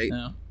 All right.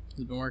 Yeah,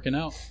 he's been working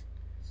out.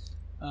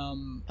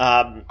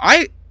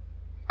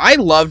 I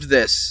loved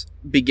this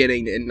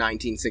beginning in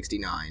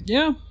 1969.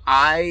 Yeah.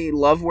 I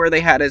love where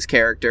they had his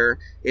character.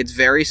 It's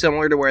very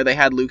similar to where they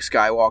had Luke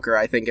Skywalker,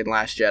 I think, in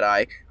Last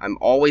Jedi. I'm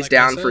always Like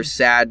down I for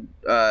sad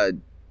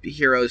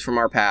heroes from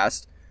our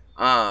past.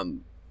 I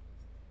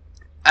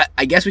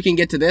guess we can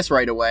get to this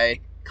right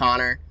away,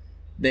 Connor.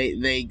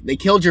 They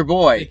killed your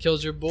boy. They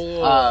killed your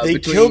boy. They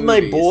between killed my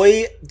movies.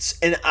 boy,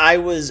 and I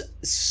was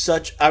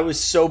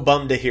so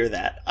bummed to hear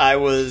that. I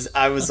was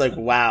like,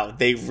 wow,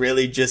 they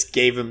really just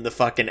gave him the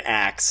fucking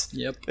axe.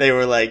 Yep. They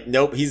were like,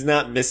 nope, he's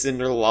not missing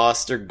or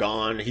lost or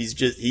gone.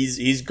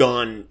 He's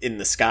gone in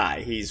the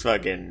sky. He's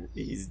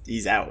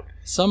out.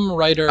 Some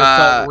writer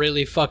felt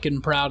really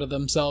fucking proud of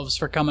themselves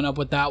for coming up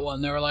with that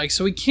one. They were like,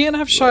 so we can't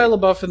have Shia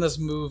LaBeouf in this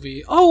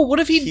movie. Oh, what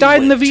if he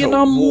died in the went to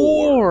Vietnam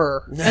war.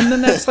 War? And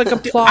then that's like a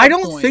plot I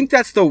don't point. think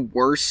that's the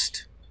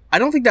worst. I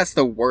don't think that's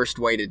the worst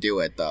way to do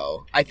it,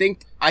 though. I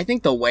think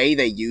the way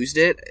they used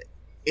it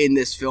in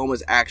this film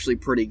is actually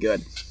pretty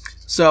good.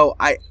 So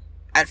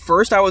at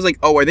first I was like,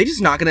 oh, are they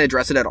just not going to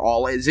address it at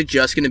all? Is it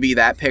just going to be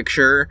that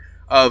picture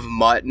of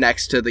Mutt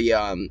next to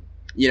the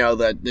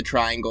the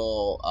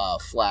triangle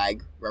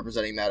flag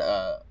representing that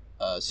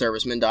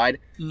serviceman died?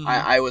 Mhm.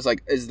 I was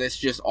like, is this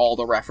just all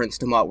the reference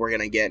to Mutt we're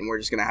going to get, and we're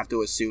just going to have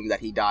to assume that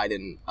he died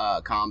in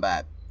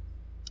combat?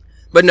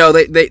 But no,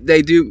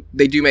 they do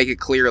make it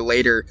clear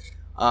later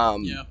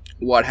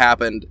what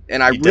happened,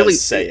 and I He really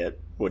does say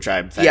it, which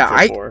I'm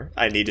thankful for.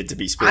 I needed to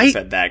be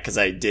spoon-fed that because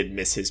I did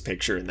miss his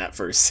picture in that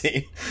first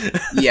scene.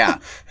 yeah,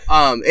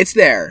 it's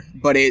there,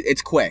 but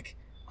it's quick.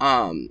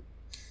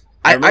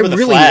 I remember the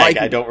really flag.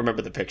 I don't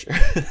remember the picture.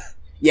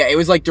 Yeah, it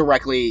was like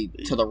directly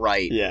to the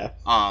right. Yeah.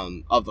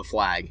 Of the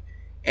flag,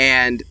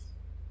 and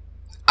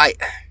I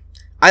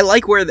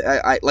like where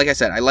like I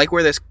said, I like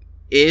where this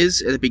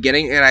is at the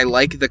beginning, and I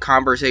like the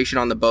conversation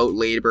on the boat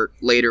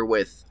later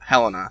with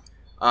Helena.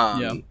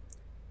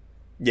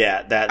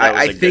 Yeah, that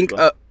was a good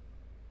one.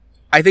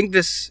 I think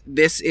this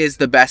is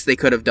the best they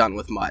could have done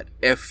with Mutt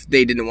if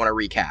they didn't want to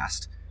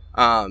recast.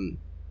 And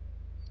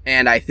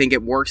I think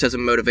it works as a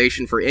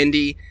motivation for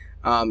Indy.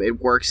 It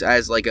works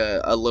as like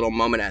a little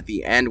moment at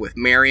the end with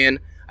Marion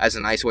as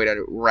a nice way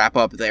to wrap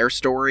up their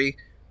story.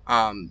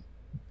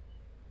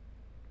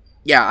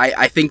 Yeah,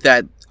 I think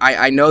that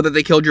I know that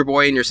they killed your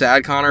boy and you're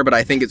sad, Connor, but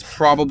I think it's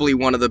probably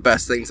one of the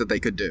best things that they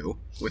could do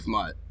with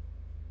Mutt.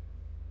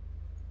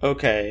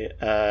 Okay,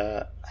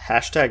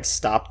 hashtag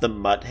stop the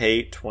Mutt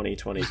hate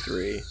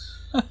 2023.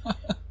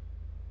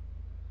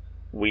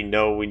 We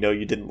know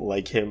you didn't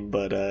like him,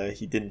 but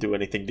he didn't do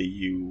anything to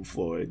you,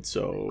 Floyd,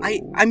 so...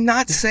 I'm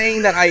not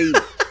saying that I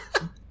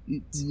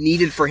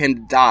needed for him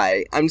to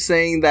die. I'm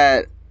saying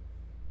that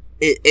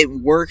it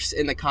works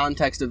in the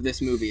context of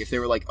this movie. If they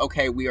were like,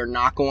 okay, we are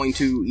not going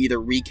to either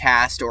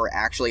recast or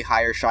actually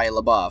hire Shia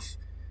LaBeouf,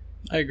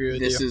 I agree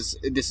with you.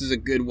 This is a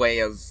good way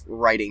of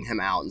writing him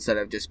out instead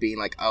of just being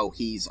like, oh,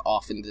 he's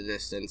off in the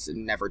distance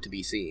and never to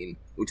be seen,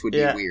 which would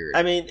be weird.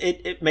 I mean,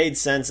 it made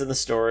sense in the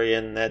story,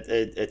 and that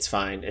it's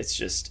fine. It's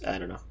just, I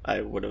don't know. I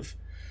would have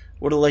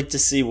liked to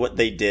see what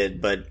they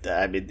did, but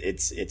I mean,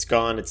 it's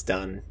gone. It's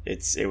done.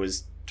 It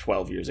was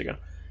 12 years ago.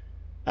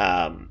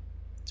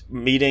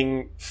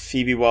 Meeting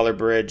Phoebe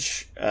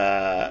Waller-Bridge.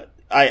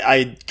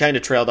 I kind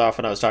of trailed off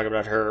when I was talking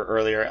about her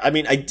earlier. I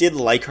mean, I did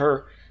like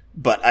her,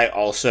 but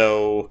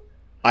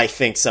I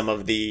think some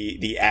of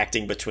the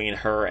acting between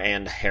her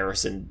and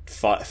Harrison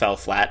fell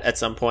flat at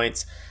some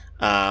points,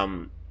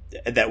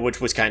 which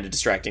was kind of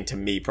distracting to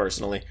me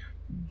personally.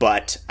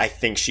 But I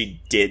think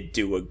she did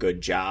do a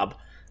good job,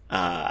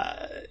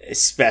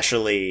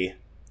 especially,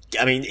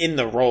 I mean, in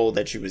the role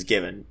that she was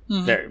given.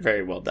 Mm-hmm. Very,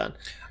 very well done.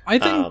 I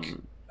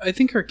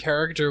think her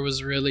character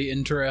was really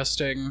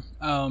interesting.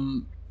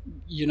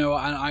 You know,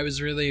 I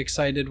was really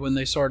excited when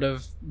they sort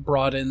of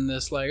brought in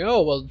this, like,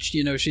 oh, well,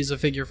 you know, she's a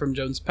figure from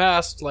Joan's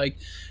past, like,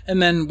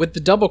 and then with the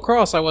double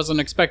cross, I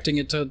wasn't expecting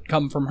it to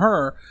come from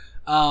her.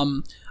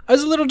 I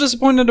was a little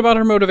disappointed about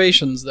her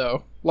motivations,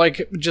 though.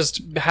 Like,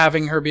 just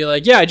having her be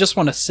like, yeah, I just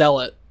want to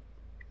sell it.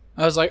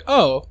 I was like,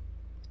 oh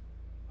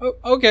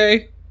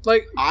okay.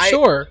 Like,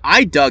 sure.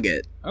 I dug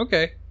it.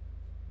 Okay.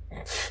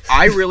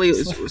 I really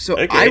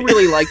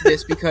like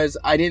this because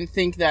I didn't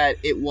think that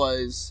it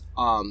was,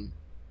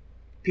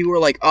 people were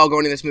like, oh,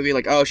 going to this movie,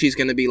 like, oh, she's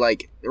going to be,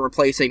 like,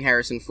 replacing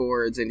Harrison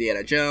Ford's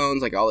Indiana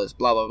Jones, like, all this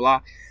blah, blah,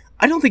 blah.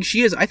 I don't think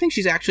she is. I think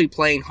she's actually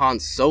playing Han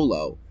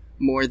Solo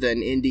more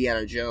than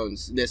Indiana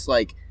Jones. This,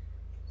 like,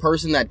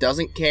 person that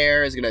doesn't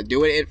care, is going to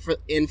do it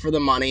in for the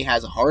money,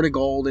 has a heart of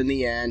gold in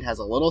the end, has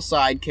a little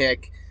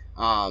sidekick.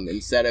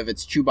 Instead of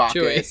it's Chewbacca,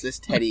 Chewie. It's this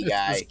Teddy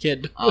guy. This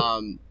kid.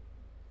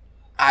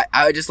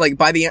 I just, like,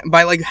 by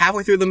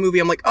halfway through the movie,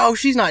 I'm like, oh,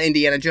 she's not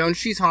Indiana Jones,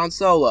 she's Han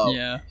Solo.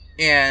 Yeah.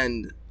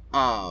 And,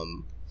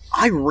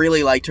 I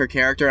really liked her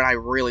character, and I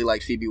really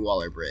liked Phoebe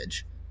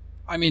Waller-Bridge.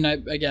 I mean,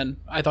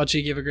 I thought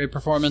she gave a great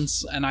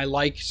performance, and I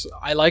liked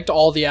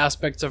all the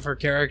aspects of her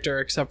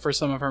character except for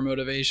some of her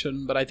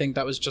motivation, but I think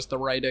that was just the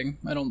writing.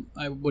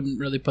 I wouldn't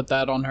really put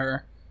that on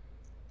her.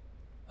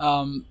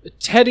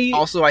 Teddy...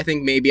 Also, I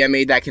think maybe I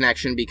made that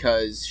connection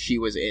because she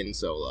was in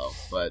Solo,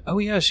 but... Oh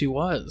yeah, she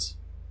was.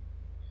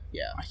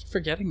 Yeah. I keep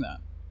forgetting that.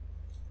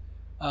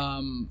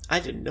 I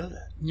didn't know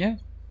that. Yeah.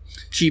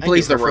 She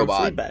plays the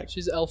robot.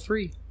 She's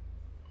L3.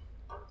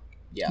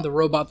 Yeah. The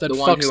robot that the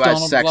fucks one who has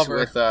Donald sex Glover.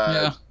 With,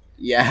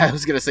 yeah, I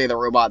was going to say the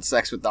robot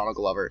sex with Donald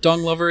Glover.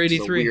 Dong Lover 83.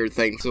 It's a weird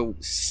thing. So,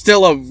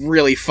 still a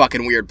really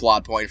fucking weird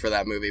plot point for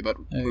that movie, but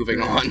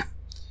moving on.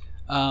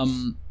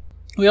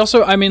 We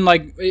also, I mean,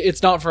 like,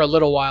 it's not for a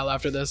little while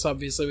after this,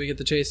 obviously, we get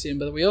the chase scene,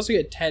 but we also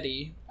get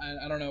Teddy.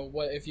 I don't know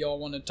if y'all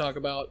want to talk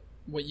about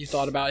what you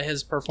thought about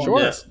his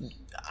performance. Sure.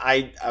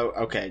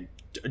 Okay.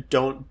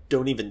 Don't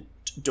even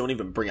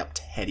bring up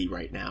Teddy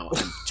right now.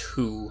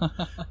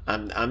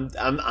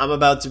 I'm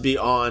about to be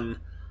on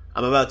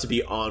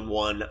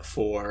one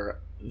for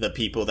the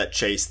people that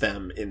chase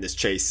them in this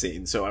chase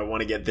scene. So I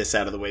want to get this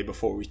out of the way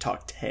before we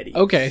talk Teddy.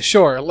 Okay,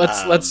 sure.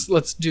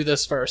 Let's do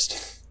this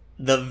first.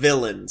 The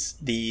villains,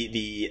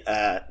 the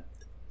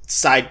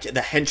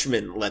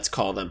henchmen, let's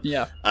call them.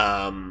 Yeah.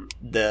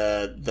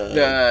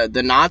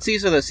 The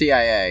Nazis or the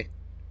CIA?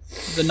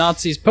 The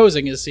Nazis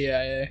posing as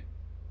CIA.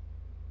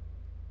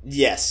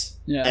 Yes.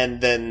 Yeah.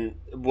 And then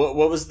what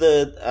was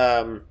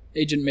the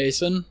Agent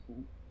Mason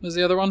was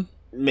the other one?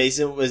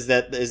 Mason is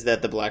that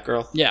the black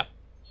girl? Yeah.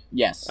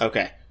 Yes.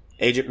 Okay.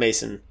 Agent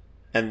Mason,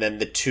 and then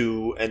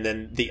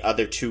the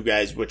other two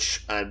guys,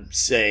 which I'm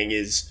saying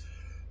is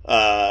Big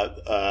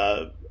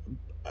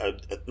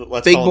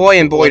Boy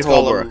and Boyd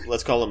Holbrook.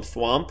 Let's call him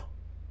Thwomp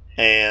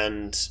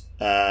and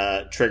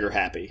Trigger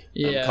Happy.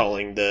 Yeah. I'm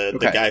calling the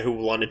guy who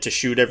wanted to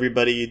shoot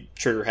everybody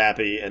Trigger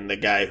Happy, and the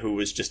guy who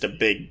was just a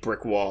big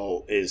brick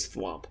wall is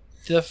Thwomp.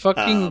 The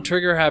fucking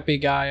trigger-happy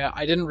guy,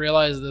 I didn't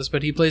realize this,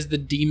 but he plays the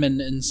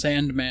demon in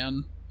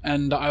Sandman.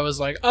 And I was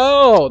like,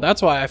 oh,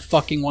 that's why I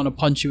fucking want to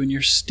punch you in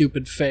your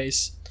stupid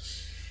face.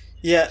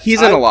 Yeah,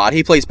 he's in a lot.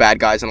 He plays bad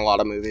guys in a lot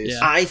of movies. Yeah.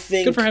 I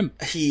think good for him.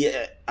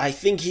 I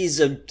think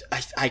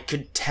I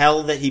could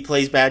tell that he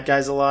plays bad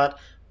guys a lot,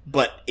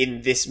 but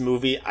in this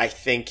movie, I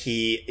think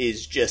he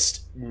is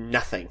just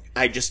nothing.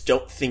 I just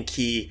don't think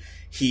he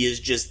is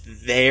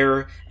just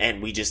there,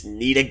 and we just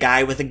need a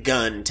guy with a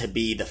gun to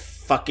be the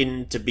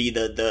fuckwit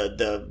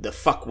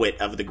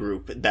of the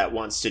group that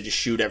wants to just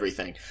shoot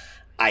everything.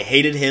 I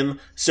hated him,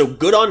 so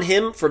good on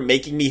him for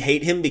making me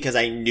hate him because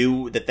I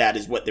knew that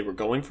is what they were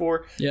going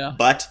for. Yeah,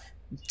 but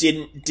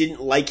didn't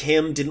like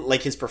him, didn't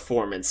like his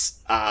performance.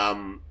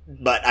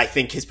 But I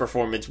think his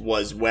performance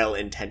was well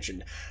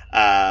intentioned.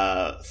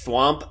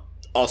 Thwomp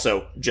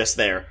also just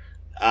there,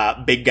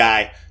 big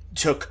guy,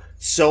 took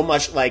so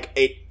much like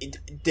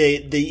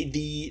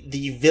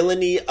the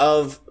villainy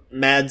of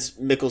Mads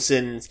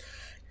Mikkelsen's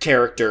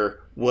character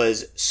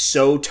was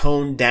so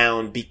toned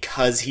down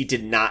because he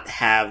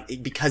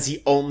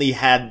only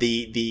had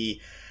the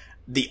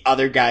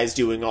other guys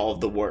doing all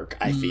of the work.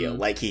 I feel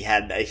like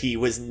he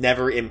was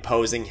never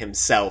imposing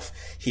himself.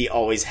 He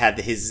always had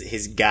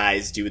his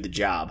guys do the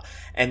job.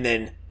 And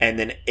then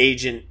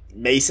Agent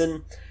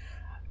Mason,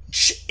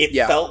 it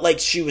felt like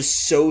she was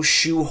so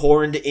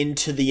shoehorned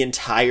into the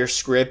entire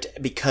script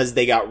because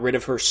they got rid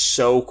of her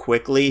so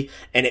quickly,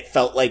 and it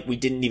felt like we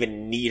didn't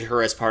even need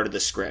her as part of the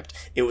script.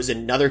 It was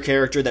another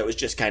character that was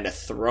just kind of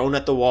thrown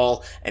at the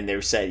wall, and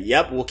they said,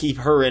 yep, we'll keep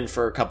her in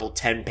for a couple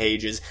 10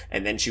 pages,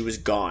 and then she was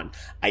gone.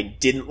 I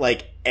didn't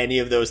like any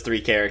of those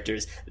three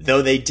characters.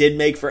 Though they did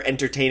make for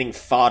entertaining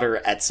fodder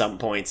at some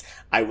points,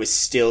 I was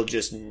still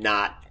just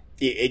not...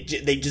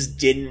 they just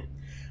didn't,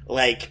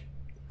 like...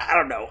 I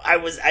don't know. I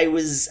was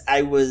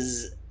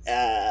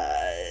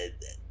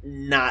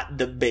not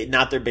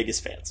their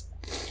biggest fans.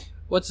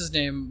 What's his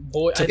name?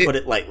 Boyd. To put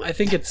it lightly, I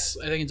think it's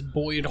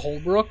Boyd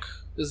Holbrook.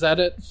 Is that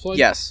it, Floyd?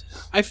 Yes.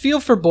 I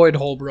feel for Boyd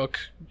Holbrook,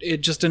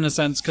 just in a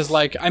sense, because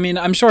like, I mean,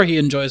 I'm sure he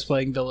enjoys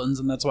playing villains,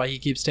 and that's why he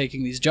keeps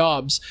taking these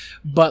jobs.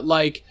 But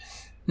like,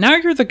 now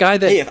you're the guy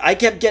that if I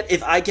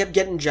kept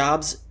getting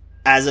jobs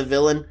as a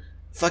villain,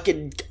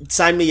 fucking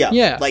sign me up.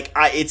 Yeah. Like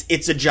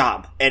it's a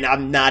job, and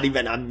I'm not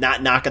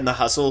knocking the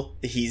hustle.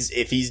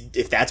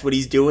 If that's what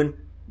he's doing,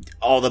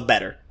 all the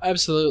better.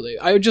 Absolutely.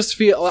 I just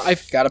feel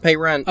I've gotta pay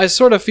rent. I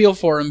sort of feel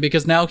for him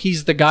because now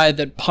he's the guy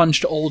that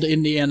punched old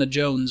Indiana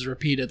Jones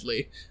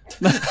repeatedly.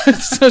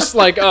 It's just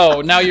like,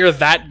 oh, now you're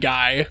that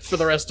guy for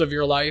the rest of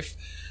your life.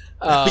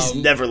 He's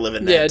never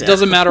living that. Yeah, it down.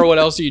 doesn't matter what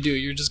else you do.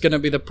 You're just gonna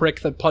be the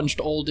prick that punched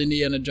old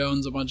Indiana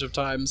Jones a bunch of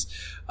times.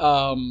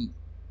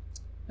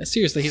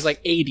 Seriously, he's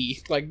like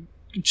 80. Like,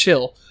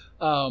 chill.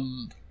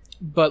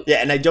 But yeah,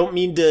 and I don't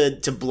mean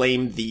to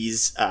blame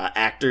these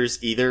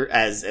actors either,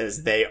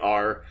 as they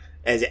are.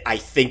 As I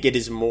think it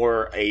is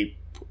more a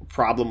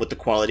problem with the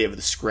quality of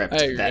the script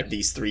that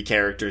these three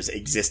characters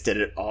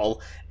existed at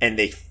all, and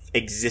they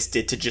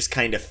existed to just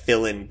kind of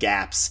fill in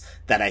gaps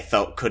that I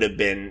felt could have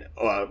been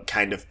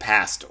kind of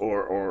passed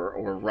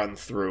or run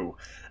through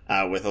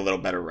with a little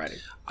better writing.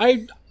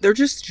 They're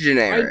just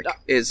generic,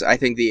 is I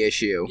think the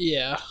issue.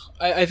 Yeah,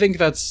 I think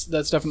that's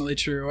definitely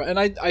true, and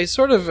I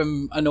sort of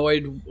am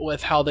annoyed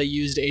with how they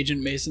used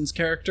Agent Mason's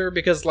character,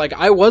 because like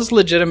I was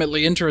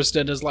legitimately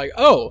interested as like,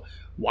 oh,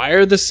 why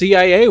are the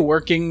CIA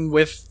working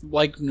with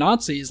like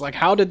Nazis? Like,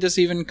 how did this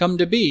even come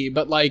to be?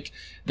 But like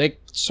they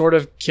sort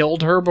of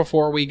killed her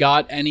before we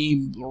got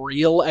any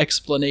real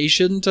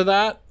explanation to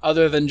that,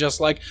 other than just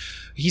like,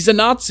 he's a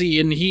Nazi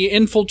and he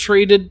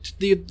infiltrated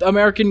the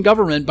American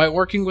government by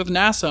working with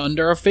NASA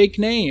under a fake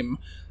name.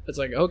 It's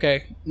like,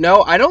 okay.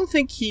 No, I don't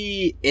think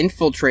he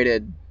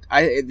infiltrated.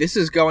 This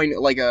is going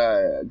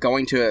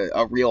to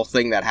a real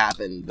thing that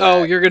happened.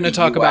 Oh, you're going to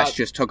talk about...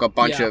 just took a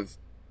bunch of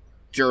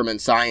German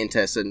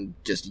scientists and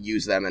just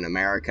used them in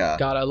America.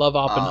 God, I love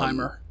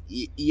Oppenheimer.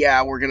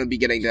 Yeah, we're going to be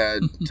getting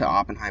to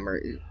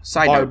Oppenheimer.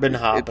 Side note,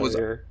 it was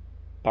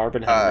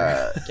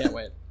Barbenheimer. Can't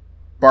wait.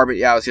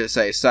 Yeah, I was going to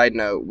say, side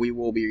note, we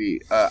will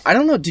be... I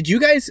don't know, did you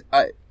guys...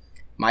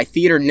 my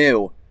theater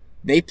knew.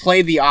 They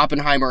played the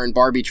Oppenheimer and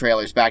Barbie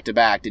trailers back to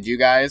back. Did you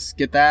guys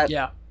get that?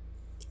 Yeah.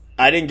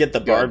 I didn't get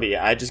the Barbie.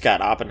 I just got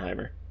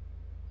Oppenheimer.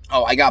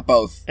 Oh, I got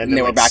both. And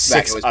they were back to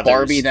back. It was others.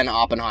 Barbie, then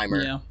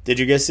Oppenheimer. Yeah. Did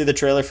you guys see the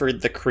trailer for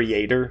The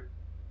Creator?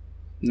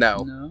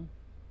 No.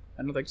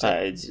 I don't think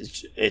so.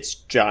 It's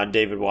John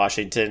David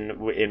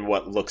Washington in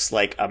what looks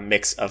like a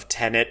mix of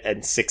Tenet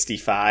and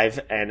 65,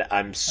 and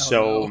I'm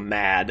so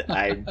mad.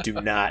 I do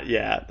not.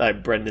 Yeah,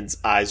 Brendan's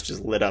eyes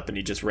just lit up, and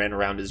he just ran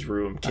around his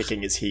room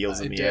kicking his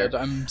heels in the air.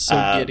 I'm so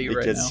giddy right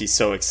now because he's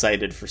so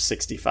excited for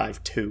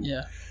 65 too.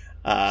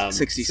 Yeah,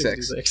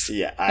 66.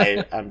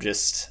 Yeah, I'm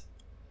just.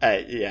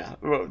 Yeah,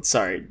 well,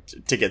 sorry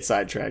to get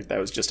sidetracked. That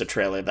was just a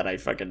trailer that I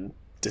fucking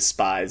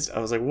despised. I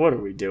was like, what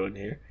are we doing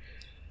here?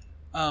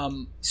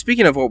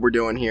 Speaking of what we're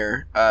doing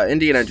here,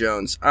 Indiana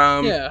Jones.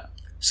 Yeah.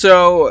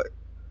 So,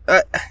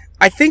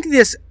 I think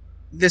this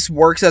this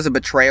works as a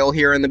betrayal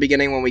here in the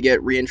beginning when we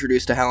get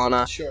reintroduced to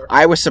Helena. Sure.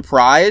 I was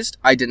surprised.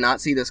 I did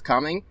not see this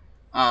coming.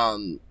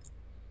 The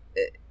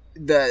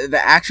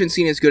action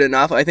scene is good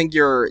enough. I think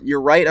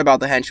you're right about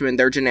the henchmen.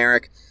 They're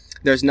generic.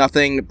 There's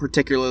nothing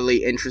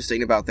particularly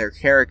interesting about their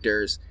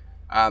characters.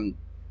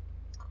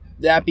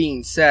 That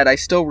being said, I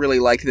still really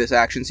like this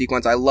action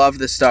sequence. I love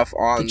the stuff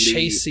on the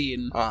chase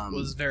scene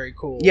was very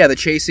cool. Yeah, the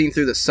chase scene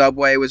through the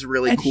subway was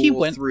really cool. He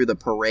went through the in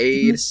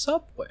parade. the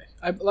subway.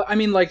 I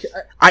mean, like,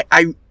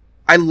 I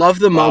love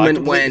the moment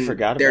I when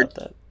forgot they're about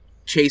that.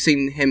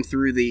 chasing him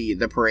through the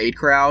parade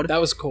crowd. that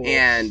was cool.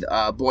 And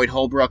Boyd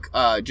Holbrook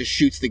just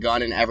shoots the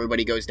gun and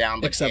everybody goes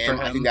down but Except him.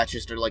 for I him. think that's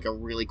just like a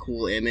really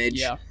cool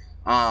image. Yeah.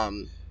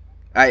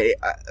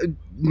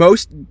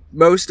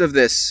 Most of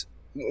this,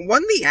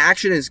 when the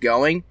action is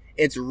going,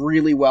 it's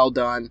really well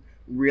done,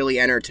 really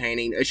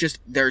entertaining. It's just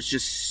there's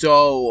just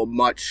so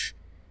much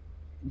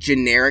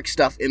generic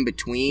stuff in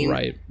between,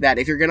 Right. that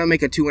if you're gonna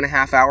make a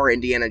 2.5 hour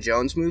Indiana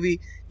Jones movie,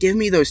 give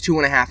me those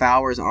 2.5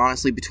 hours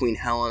honestly between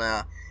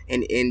Helena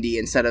and Indy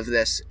instead of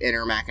this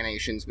inner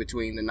machinations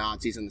between the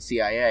Nazis and the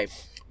CIA,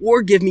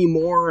 or give me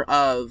more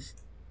of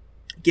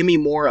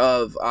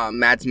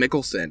Mads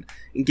Mikkelsen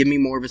and give me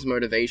more of his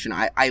motivation.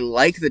 I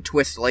like the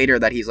twist later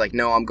that he's like,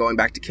 no, I'm going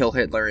back to kill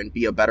Hitler and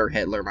be a better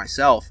Hitler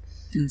myself.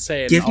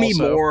 Insane. Give me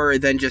also. more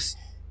than just,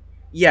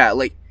 yeah,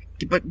 like,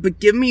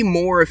 but give me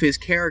more of his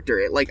character.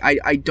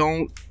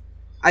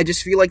 I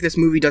just feel like this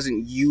movie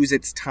doesn't use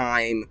its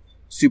time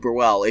super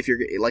well. If you're,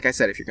 like I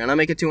said, if you're gonna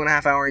make a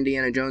 2.5 hour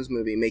Indiana Jones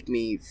movie, make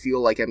me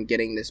feel like I'm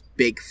getting this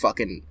big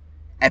fucking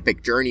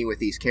epic journey with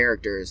these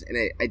characters, and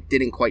it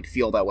didn't quite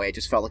feel that way. It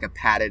just felt like a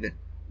padded,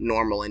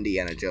 normal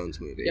Indiana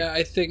Jones movie. Yeah,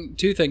 I think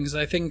two things.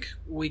 I think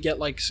we get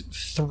like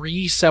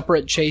 3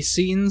 separate chase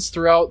scenes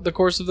throughout the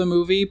course of the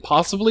movie,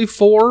 possibly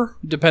 4,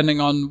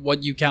 depending on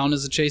what you count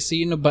as a chase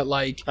scene. But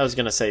like, I was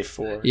gonna say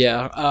 4.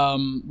 yeah,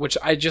 which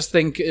I just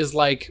think is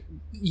like,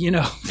 you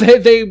know,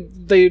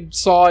 they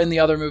saw in the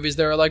other movies,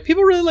 they were like,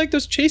 people really like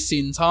those chase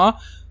scenes, huh?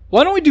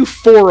 Why don't we do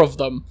 4 of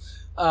them?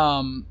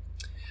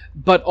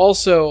 But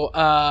also,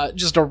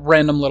 just a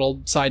random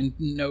little side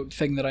note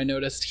thing that I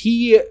noticed.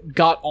 He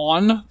got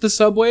on the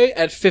subway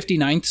at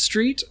 59th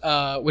Street,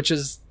 which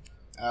is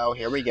Oh,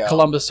 here we go.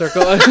 Columbus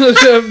Circle.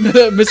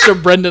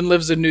 Mr. Brendan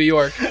lives in New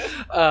York.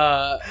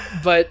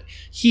 But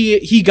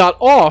he got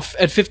off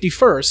at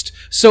 51st.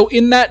 So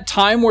in that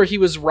time where he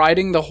was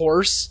riding the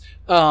horse,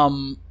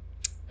 like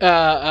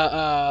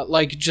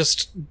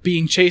just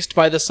being chased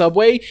by the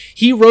subway,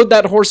 he rode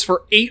that horse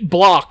for 8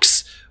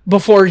 blocks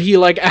before he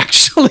like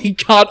actually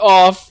got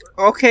off.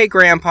 Okay,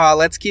 Grandpa,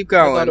 let's keep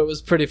going. I thought it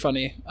was pretty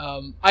funny.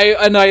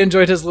 I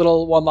enjoyed his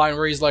little one line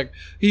where he's like,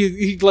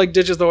 he like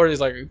ditches the horse.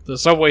 He's like, the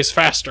subway's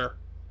faster.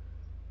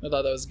 I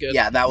thought that was good.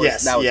 Yeah, that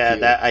was yeah,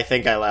 cute. I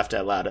think I laughed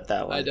out loud at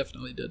that one. I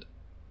definitely did.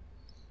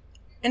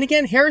 And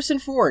again, Harrison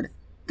Ford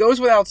goes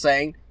without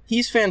saying,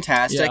 he's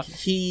fantastic. Yeah.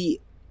 He,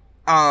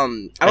 I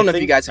don't know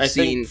if you guys have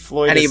seen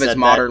any of his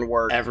modern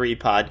work. Every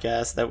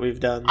podcast that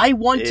we've done, I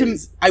want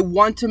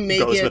to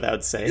make goes it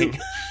without saying.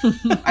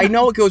 I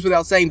know it goes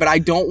without saying, but I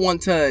don't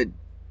want to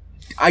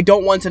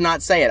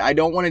not say it. I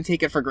don't want to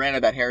take it for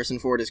granted that Harrison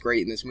Ford is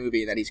great in this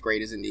movie and that he's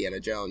great as Indiana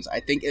Jones.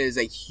 I think it is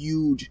a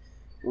huge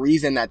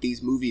reason that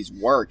these movies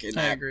work. And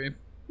I agree.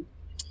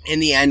 In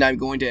the end, I'm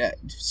going to,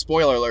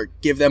 spoiler alert,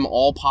 give them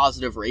all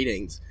positive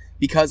ratings,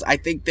 because I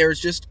think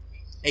there's just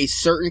a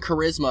certain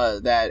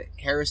charisma that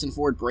Harrison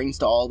Ford brings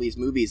to all these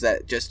movies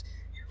that just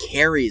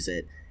carries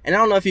it. And I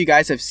don't know if you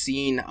guys have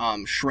seen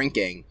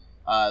Shrinking,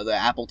 the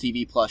Apple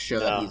TV Plus show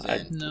that he's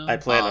in. No. I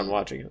plan on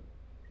watching it.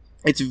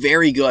 It's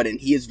very good, and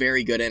he is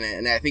very good in it.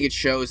 And I think it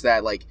shows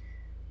that, like,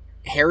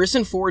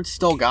 Harrison Ford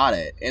still got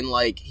it, and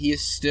like he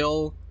is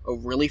still a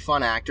really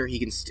fun actor.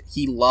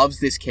 He loves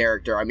this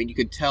character. I mean, you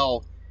could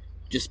tell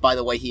just by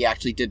the way he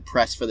actually did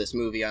press for this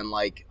movie,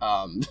 unlike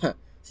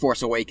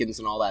Force Awakens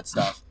and all that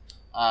stuff.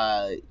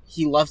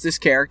 He loves this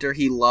character.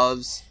 He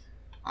loves,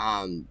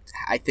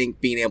 I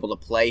think, being able to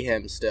play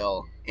him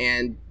still.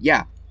 And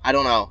yeah, I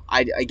don't know.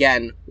 I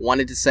again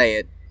wanted to say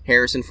it.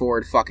 Harrison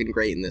Ford, fucking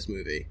great in this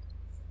movie.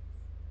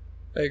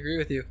 I agree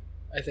with you.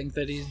 I think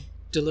that he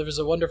delivers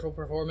a wonderful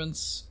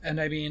performance,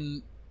 and I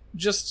mean,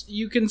 just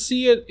you can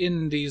see it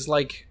in these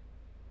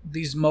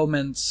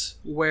moments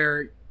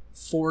where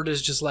Ford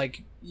is just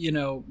like, you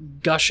know,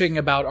 gushing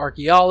about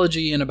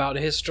archaeology and about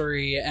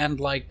history, and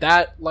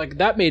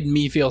that made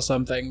me feel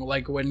something.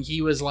 Like when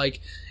he was like,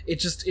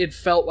 it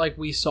felt like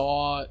we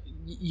saw,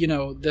 you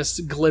know,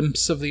 this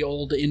glimpse of the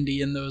old Indy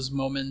in those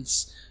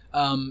moments.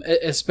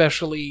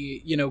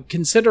 Especially, you know,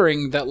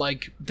 considering that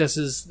like this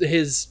is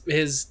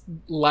his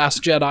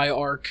Last Jedi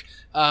arc,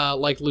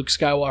 like Luke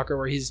Skywalker,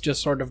 where he's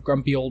just sort of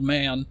grumpy old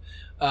man.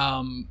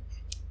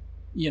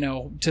 You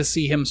know, to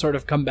see him sort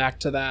of come back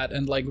to that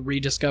and like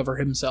rediscover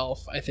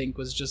himself, I think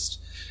was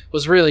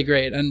really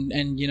great.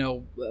 And you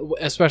know,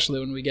 especially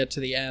when we get to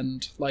the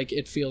end, like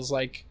it feels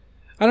like,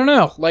 I don't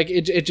know, like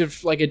it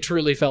just like it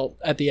truly felt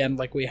at the end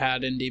like we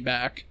had Indy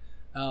back,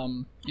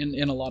 in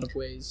a lot of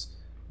ways.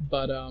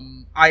 But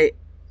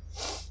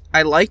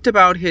I liked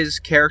about his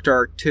character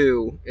arc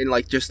too, in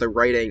like just the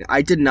writing.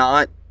 I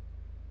didn't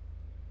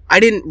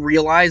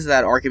realize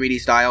that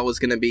Archimedes' dial was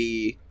going to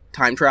be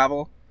time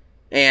travel,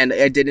 and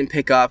I didn't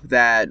pick up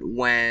that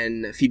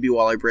when Phoebe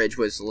Waller-Bridge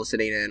was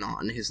listening in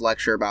on his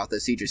lecture about the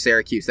siege of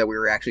Syracuse, that we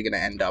were actually going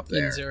to end up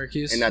there In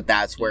Syracuse, and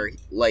that's where,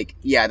 like,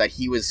 yeah, that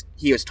he was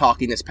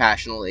talking this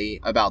passionately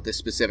about this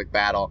specific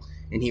battle,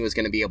 and he was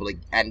going to be able to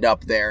end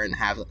up there and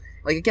have,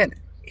 like, again,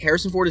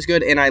 Harrison Ford is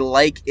good, and I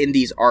like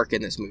Indy's arc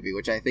in this movie,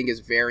 which I think is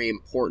very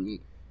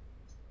important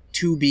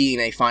to being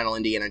a final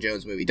Indiana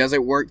Jones movie. Does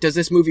it work? Does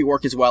this movie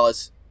work as well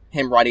as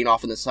him riding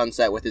off in the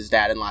sunset with his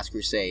dad in Last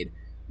Crusade?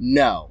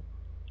 No.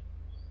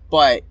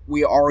 But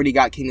we already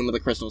got Kingdom of the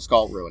Crystal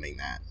Skull ruining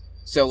that.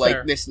 So, like,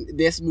 Fair.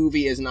 this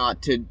movie is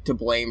not to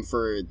blame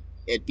for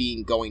it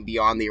being going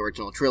beyond the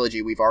original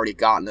trilogy. We've already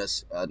gotten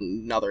us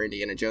another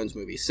Indiana Jones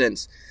movie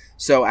since.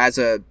 So,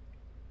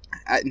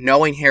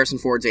 knowing Harrison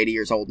Ford's 80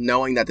 years old,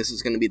 knowing that this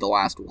is going to be the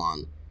last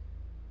one,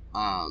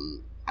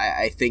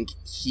 I think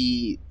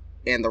he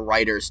and the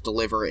writers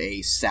deliver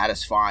a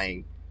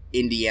satisfying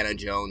Indiana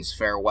Jones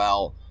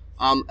farewell.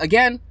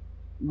 Again,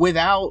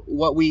 without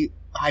what we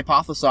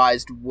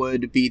hypothesized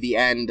would be the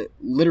end,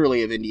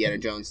 literally, of Indiana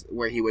Jones,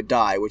 where he would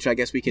die, which I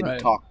guess we can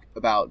talk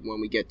about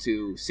when we get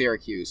to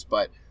Syracuse,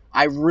 but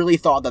I really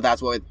thought that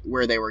that's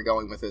where they were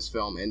going with this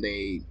film, and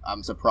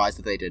I'm surprised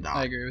that they did not.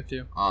 I agree with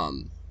you.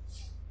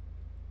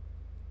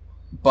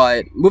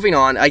 But moving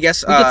on, I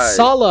guess We get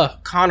Sala.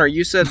 Connor,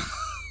 you said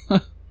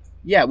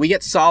yeah, we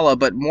get Sala,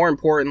 but more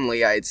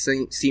importantly, it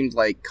seemed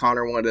like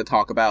Connor wanted to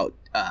talk about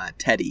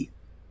Teddy.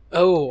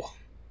 Oh,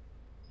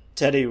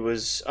 Teddy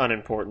was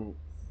unimportant.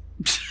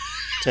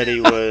 Teddy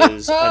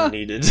was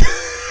unneeded.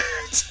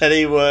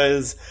 Teddy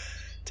was.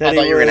 I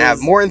thought you were going to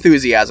have more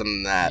enthusiasm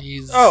than that.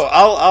 Oh,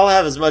 I'll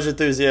have as much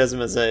enthusiasm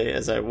as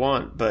I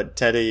want, but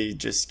Teddy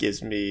just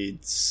gives me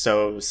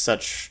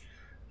such.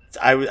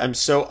 I'm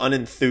so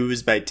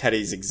unenthused by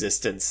Teddy's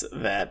existence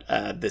that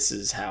this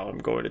is how I'm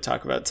going to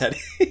talk about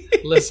Teddy.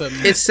 Listen,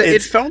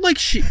 it felt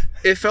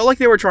like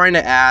they were trying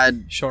to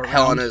add short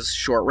Helena's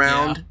short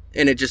round,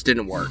 and it just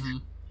didn't work. Mm-hmm.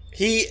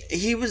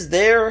 He was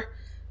there,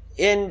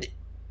 and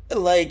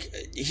like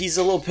he's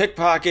a little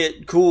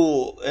pickpocket,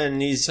 cool,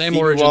 and he's Same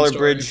Phoebe origin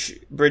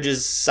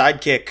Waller-Bridge's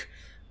sidekick,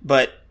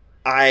 but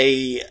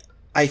I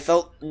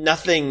felt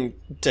nothing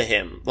to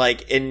him.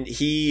 Like, and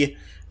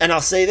I'll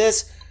say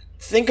this.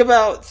 Think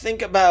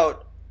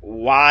about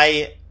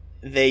why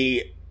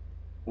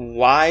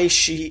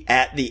she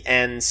at the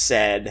end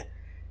said,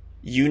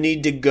 you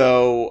need to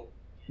go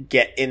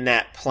get in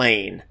that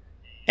plane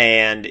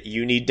and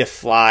you need to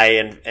fly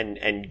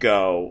and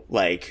go,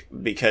 like,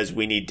 because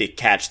we need to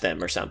catch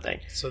them or something.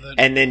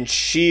 And then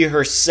she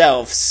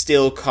herself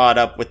still caught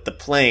up with the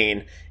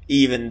plane,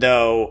 even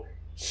though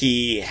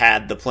he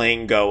had the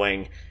plane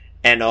going,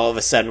 and all of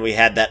a sudden we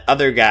had that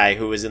other guy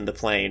who was in the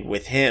plane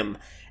with him.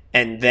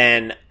 And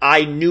then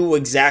I knew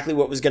exactly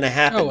what was going to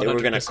happen. They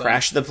were going to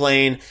crash the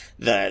plane.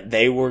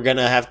 They were going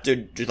to have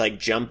to like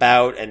jump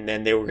out, and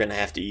then they were going to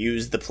have to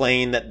use the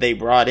plane that they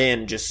brought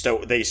in.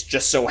 They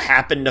just so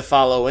happened to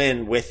follow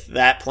in with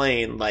that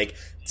plane, like,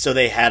 so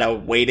they had a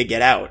way to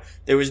get out.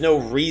 There was no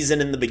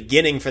reason in the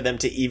beginning for them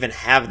to even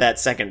have that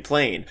second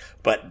plane,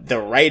 but the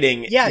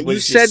writing, was you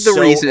said the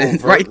so reason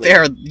overtly. right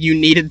there. You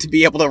needed to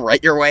be able to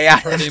write your way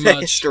out Pretty of the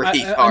much. history.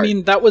 I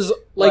mean, that was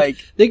like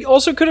they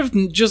also could have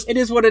just. It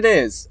is what it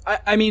is.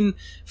 I mean,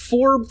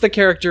 for the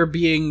character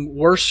being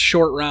worse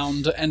short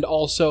round and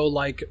also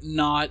like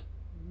not,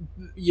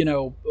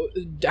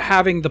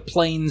 having the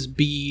planes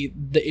be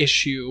the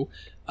issue.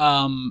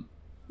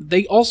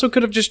 They also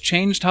could have just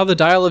changed how the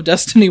Dial of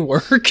Destiny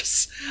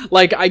works.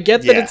 Like, I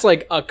get that it's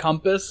like a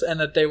compass, and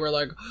that they were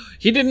like,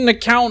 he didn't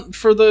account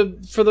for the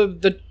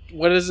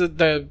what is it,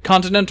 the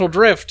continental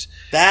drift.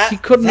 He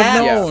couldn't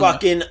have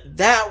known.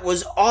 That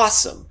was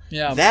awesome.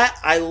 Yeah. That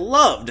I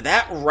loved.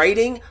 That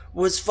writing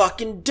was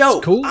fucking dope.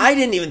 It's cool. I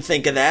didn't even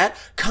think of that.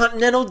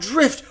 Continental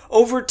drift.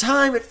 Over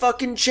time, it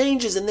fucking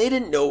changes, and they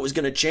didn't know it was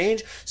gonna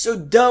change. So,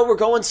 we're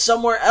going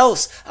somewhere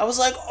else. I was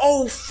like,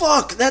 oh,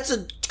 fuck, that's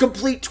a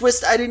complete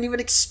twist I didn't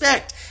even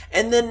expect.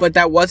 And then... But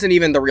that wasn't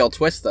even the real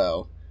twist,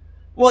 though.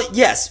 Well,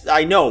 yes,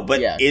 I know, but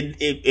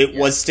it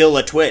was still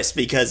a twist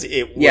because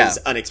it was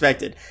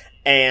unexpected.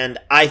 And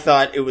I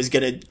thought it was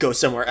going to go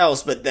somewhere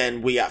else, but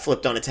then we got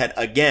flipped on its head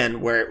again,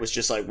 where it was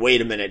just like,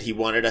 wait a minute, he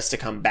wanted us to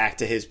come back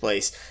to his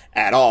place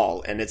at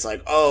all. And it's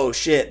like, oh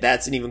shit,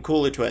 that's an even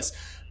cooler twist.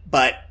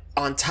 But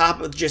on top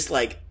of just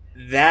like,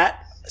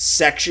 that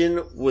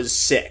section was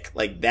sick.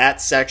 Like, that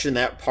section,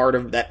 that part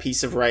of that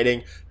piece of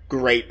writing,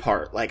 great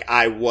part. Like,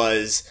 I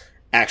was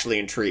actually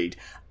intrigued.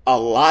 A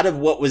lot of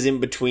what was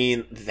in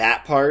between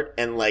that part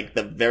and like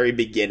the very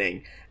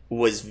beginning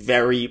was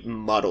very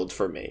muddled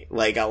for me.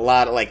 Like, a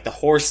lot of, like, the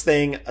horse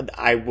thing,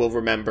 I will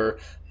remember,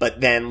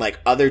 but then, like,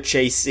 other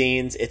chase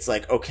scenes, it's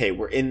like, okay,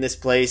 we're in this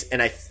place,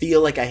 and I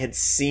feel like I had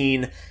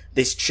seen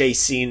this chase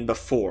scene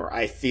before.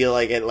 I feel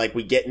like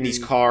we get in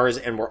these cars,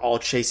 and we're all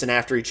chasing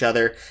after each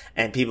other,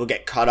 and people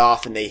get cut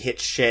off, and they hit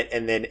shit,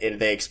 and then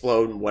they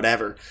explode, and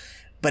whatever.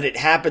 but it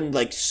happened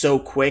like so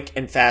quick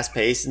and fast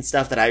paced and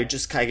stuff that I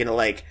just kind of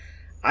like,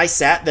 I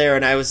sat there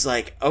and I was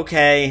like,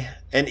 okay.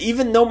 And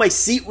even though my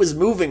seat was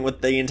moving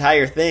with the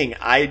entire thing,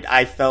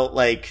 I felt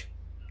like,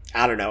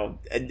 I don't know,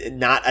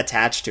 not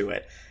attached to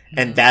it.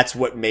 And that's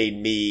what made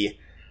me,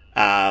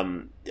 that's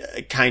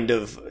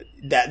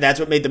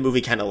what made the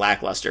movie kind of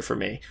lackluster for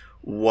me,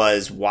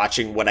 was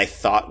watching what I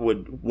thought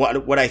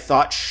what I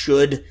thought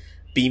should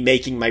be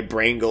making my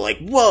brain go like,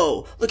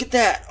 whoa, look at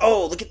that.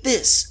 Oh, look at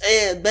this.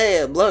 And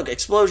bam, look,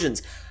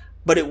 explosions.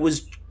 But it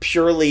was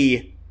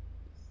purely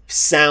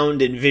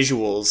sound and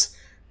visuals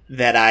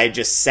that I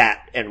just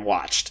sat and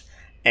watched.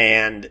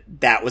 And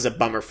that was a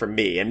bummer for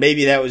me. And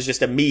maybe that was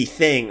just a me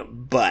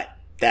thing, but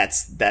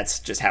that's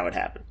just how it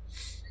happened.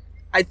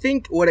 I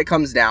think what it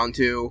comes down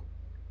to,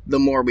 the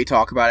more we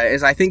talk about it,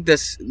 is I think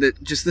just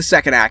the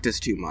second act is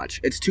too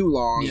much. It's too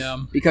long. Yeah.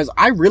 Because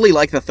I really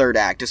like the third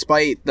act,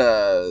 despite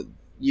the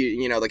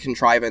the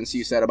contrivance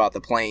you said about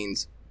the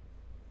planes.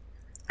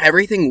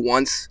 Everything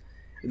once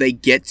they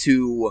get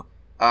to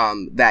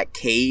that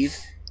cave,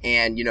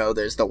 and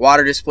there's the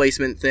water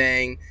displacement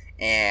thing,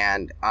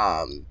 and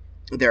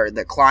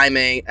the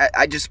climbing.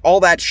 I just,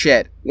 all that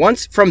shit.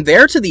 Once from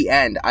there to the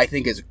end, I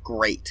think is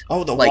great.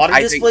 Oh, the water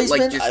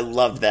displacement? I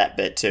love that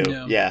bit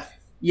too. Yeah.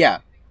 Yeah.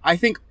 I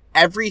think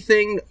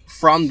everything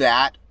from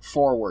that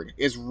forward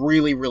is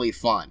really, really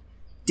fun.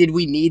 Did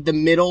we need the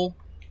middle?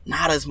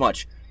 Not as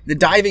much. The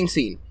diving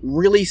scene,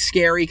 really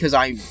scary because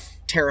I'm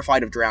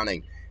terrified of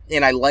drowning.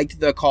 And I liked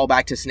the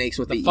callback to snakes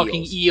with the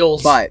fucking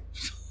eels. But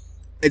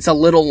it's a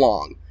little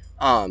long.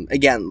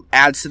 Again,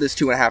 adds to this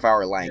 2.5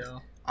 hour length.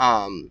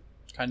 Yeah.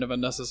 Kind of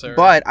unnecessary.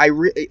 But I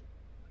really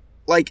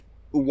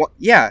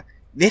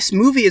this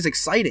movie is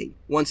exciting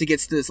once it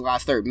gets to this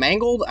last third.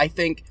 Mangled, I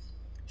think,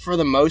 for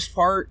the most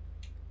part,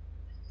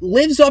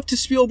 lives up to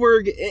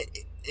Spielberg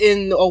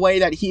in a way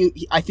that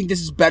I think this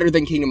is better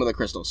than Kingdom of the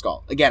Crystal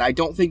Skull. Again, I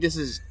don't think this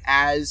is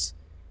as...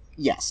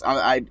 Yes,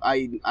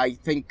 I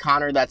think,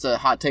 Connor, that's a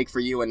hot take for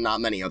you and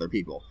not many other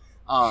people.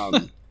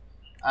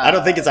 I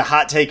don't think it's a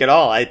hot take at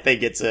all. I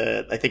think it's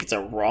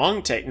a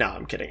wrong take. No,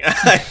 I'm kidding.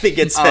 I think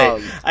it's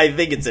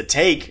a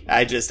take.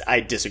 I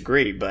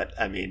disagree, but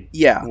I mean,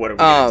 yeah. What are we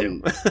gonna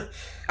do?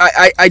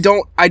 I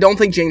don't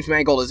think James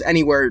Mangold is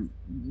anywhere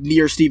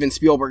near Steven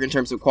Spielberg in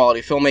terms of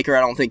quality of filmmaker. I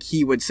don't think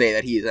he would say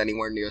that he is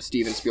anywhere near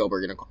Steven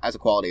Spielberg as a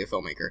quality of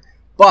filmmaker.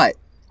 But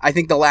I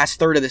think the last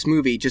third of this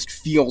movie just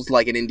feels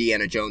like an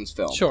Indiana Jones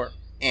film. Sure.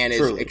 And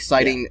is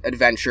exciting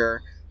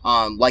adventure.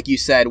 Like you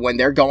said, when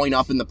they're going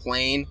up in the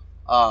plane,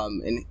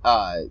 and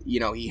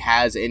he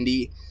has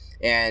Indy,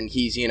 and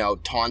he's,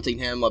 taunting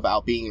him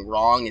about being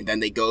wrong, and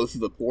then they go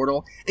through the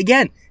portal.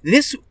 Again,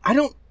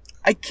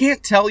 I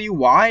can't tell you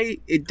why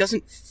it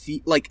doesn't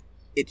feel like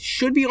it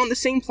should be on the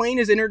same plane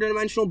as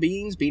interdimensional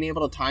beings, being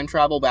able to time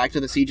travel back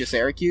to the Siege of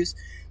Syracuse,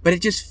 but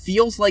it just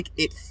feels like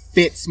it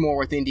fits more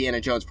with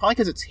Indiana Jones, probably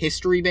because it's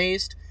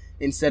history-based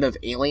instead of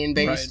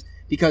alien-based, right.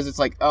 Because it's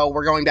like, oh,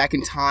 we're going back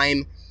in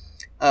time,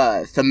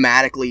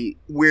 thematically,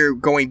 we're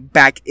going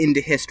back into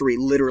history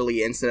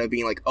literally, instead of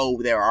being like,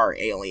 oh, there are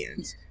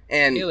aliens.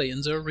 And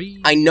aliens are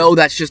real. I know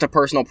that's just a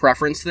personal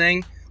preference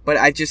thing, but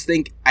I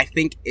think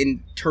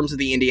in terms of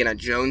the Indiana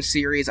Jones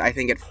series, I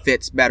think it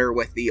fits better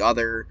with the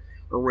other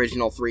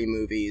original 3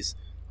 movies.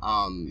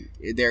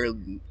 They're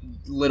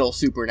little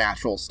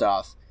supernatural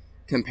stuff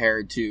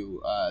compared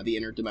to the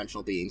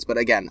interdimensional beings. But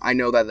again, I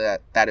know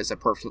that is a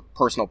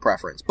personal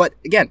preference. But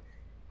again,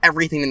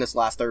 everything in this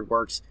last third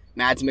works.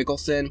 Mads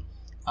Mikkelsen,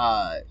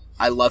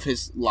 I love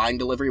his line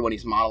delivery when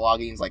he's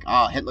monologuing. He's like,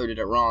 Hitler did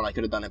it wrong. I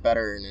could have done it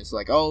better. And it's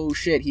like, oh,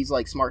 shit, he's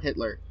like smart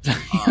Hitler.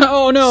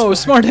 Oh, no,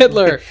 smart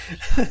Hitler.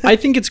 I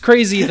think it's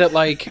crazy that,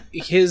 like,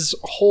 his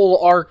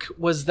whole arc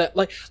was that,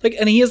 like,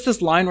 and he has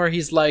this line where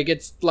he's like,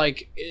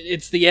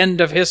 it's the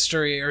end of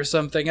history or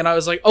something. And I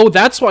was like, oh,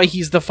 that's why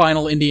he's the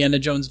final Indiana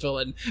Jones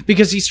villain.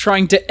 Because he's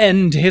trying to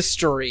end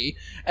history.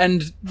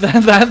 And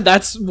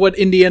that's what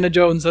Indiana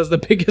Jones has the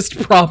biggest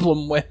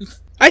problem with.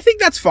 I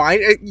think that's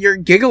fine. You're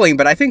giggling,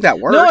 but I think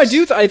that works. No, I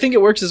do. I think it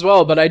works as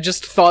well, but I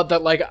just thought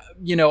that, like,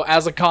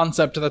 as a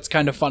concept, that's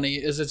kind of funny.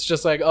 It's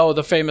just like, oh,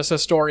 the famous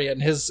historian,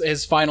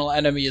 his final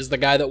enemy is the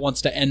guy that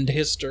wants to end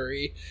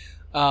history.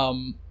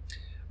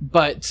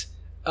 But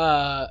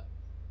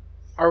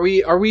are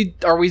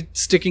we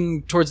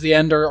sticking towards the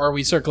end, or are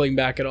we circling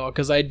back at all?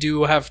 Because I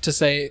do have to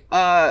say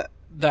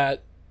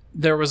that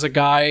there was a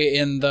guy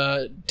in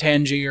the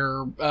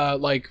Tangier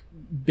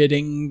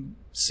bidding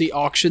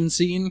auction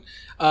scene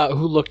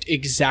who looked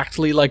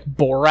exactly like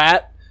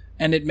Borat,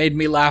 and it made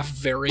me laugh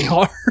very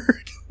hard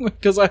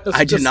because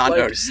I did not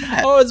notice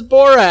that. Oh, it's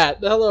Borat.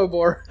 Hello,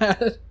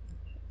 Borat.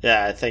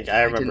 Yeah, I think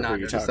I remember who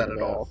you're talking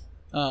about.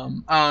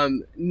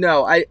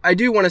 No, I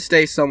do want to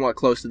stay somewhat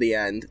close to the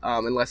end,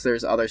 unless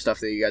there's other stuff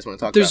that you guys want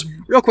to talk about.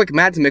 Real quick,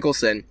 Mads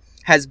Mikkelsen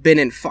has been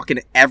in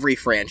fucking every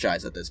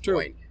franchise at this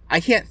point.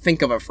 I can't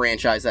think of a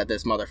franchise that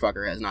this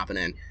motherfucker has not been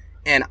in.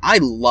 And I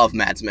love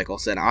Mads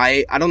Mikkelsen.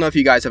 I don't know if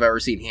you guys have ever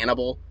seen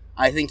Hannibal.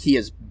 I think he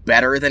is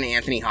better than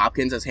Anthony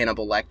Hopkins as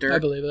Hannibal Lecter. I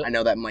believe it. I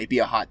know that might be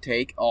a hot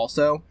take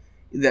also.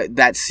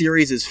 that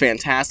series is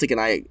fantastic, and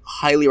I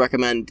highly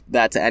recommend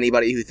that to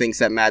anybody who thinks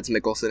that Mads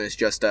Mikkelsen is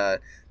just a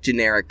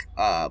generic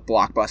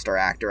blockbuster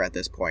actor at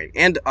this point,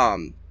 and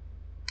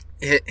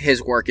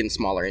his work in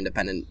smaller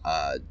independent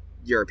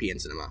European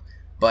cinema.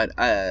 But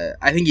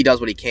I think he does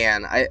what he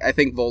can. I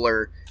think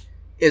Voller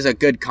is a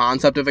good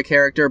concept of a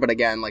character, but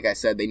again, like I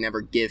said, they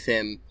never give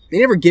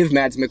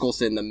Mads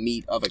Mikkelsen the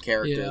meat of a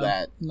character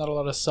that not a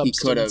lot of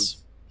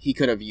substance he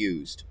could have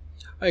used.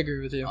 I agree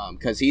with you.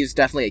 Because he's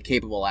definitely a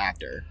capable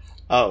actor.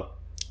 Oh,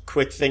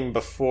 quick thing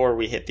before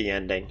we hit the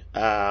ending.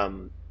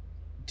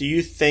 Do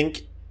you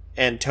think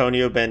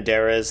Antonio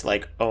Banderas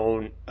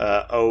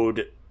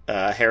owed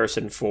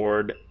Harrison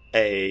Ford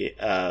a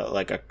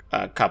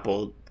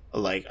couple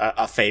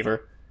a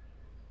favor?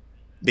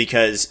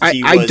 Because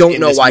he was don't in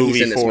know this why movie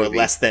he's in this for movie.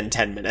 less than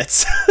 10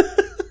 minutes.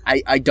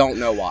 I don't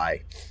know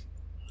why.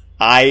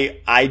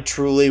 I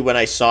truly, when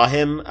I saw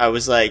him, I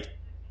was like,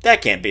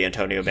 that can't be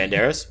Antonio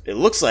Banderas. It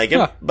looks like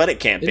him, but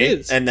it can't be.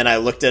 Is. And then I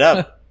looked it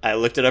up. I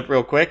looked it up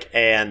real quick,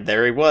 and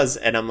there he was.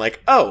 And I'm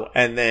like, oh.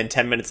 And then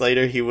 10 minutes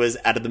later, he was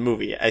out of the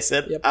movie. I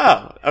said,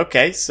 oh,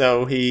 okay,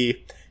 so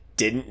he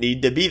didn't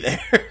need to be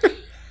there.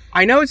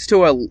 I know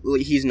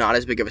he's not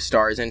as big of a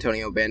star as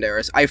Antonio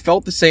Banderas. I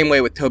felt the same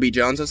way with Toby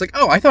Jones. I was like,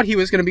 oh, I thought he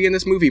was going to be in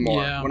this movie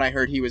more when I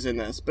heard he was in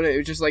this. But it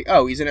was just like,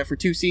 oh, he's in it for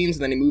 2 scenes,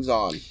 and then he moves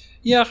on.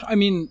 Yeah, I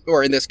mean...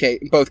 Or in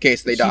both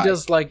cases, they die.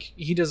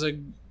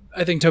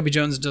 I think Toby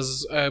Jones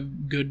does a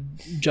good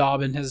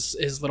job in his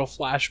little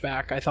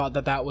flashback. I thought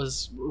that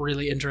was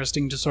really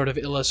interesting to sort of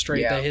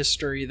illustrate the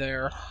history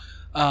there.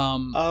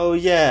 Oh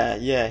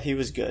yeah, he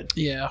was good.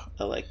 Yeah,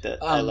 I like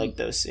that. I like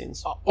those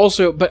scenes.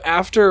 Also, but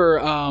after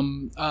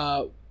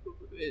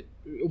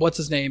what's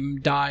his name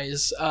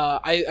dies,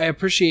 I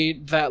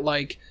appreciate that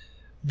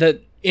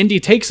that Indy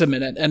takes a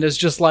minute and is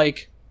just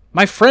like,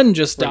 my friend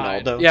just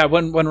died. Ronaldo. Yeah,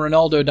 when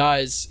Ronaldo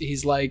dies,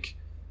 he's like,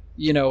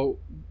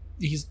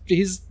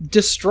 he's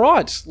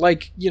distraught.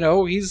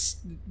 He's...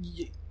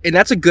 And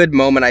that's a good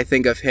moment, I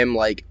think, of him,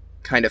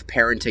 kind of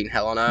parenting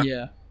Helena.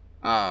 Yeah.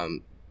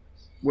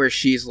 Where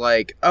she's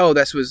like, oh,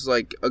 this was,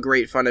 a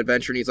great fun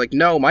adventure. And he's like,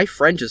 no, my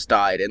friend just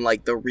died. And,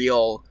 the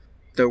real,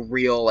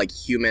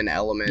 human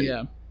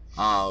element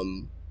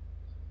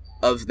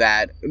of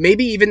that.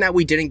 Maybe even that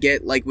we didn't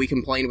get, we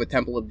complained with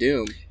Temple of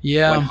Doom.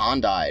 Yeah. When Han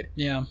died.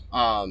 Yeah.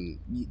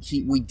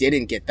 We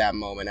didn't get that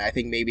moment. I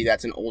think maybe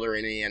that's an older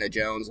Indiana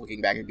Jones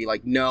looking back and be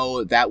like,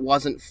 no, that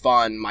wasn't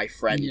fun. My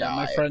friend died.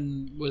 My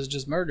friend was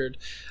just murdered.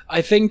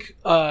 I think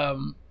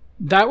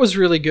that was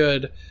really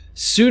good.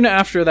 Soon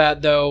after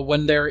that, though,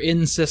 when they're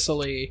in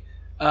Sicily,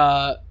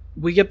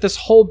 we get this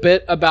whole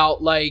bit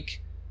about,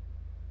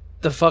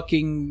 the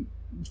fucking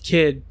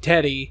kid,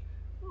 Teddy,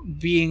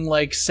 being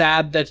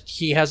sad that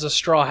he has a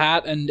straw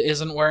hat and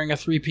isn't wearing a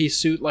 3-piece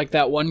suit like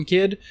that one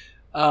kid.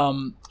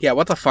 Yeah,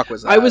 what the fuck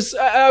was that? I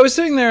was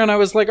sitting there and I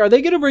was like, are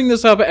they going to bring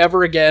this up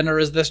ever again, or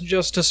is this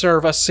just to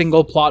serve a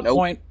single plot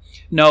point?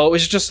 No, it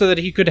was just so that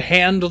he could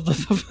hand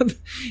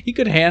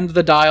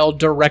the dial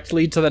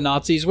directly to the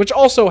Nazis. Which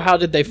also, how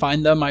did they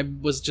find them? I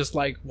was just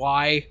like,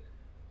 why?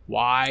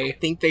 I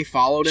think they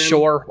followed him.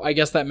 Sure, I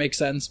guess that makes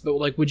sense.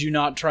 But would you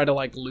not try to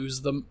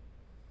lose them?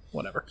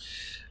 Whatever.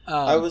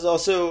 I was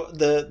also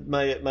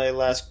my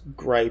last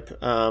gripe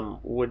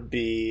would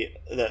be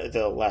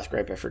the last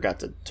gripe I forgot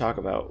to talk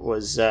about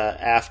was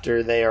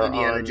after they are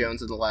Indiana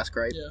Jones and the Last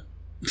Gripe.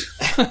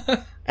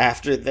 Yeah.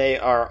 After they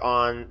are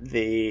on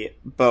the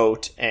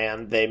boat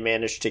and they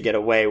manage to get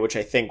away, which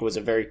I think was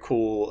a very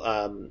cool,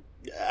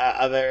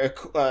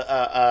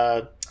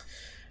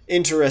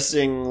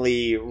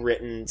 interestingly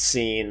written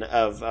scene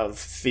of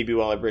Phoebe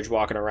Waller-Bridge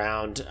walking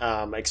around,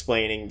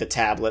 explaining the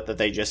tablet that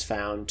they just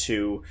found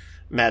to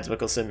Mads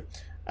Mikkelsen,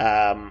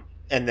 and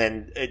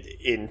then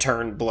in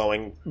turn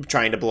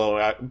trying to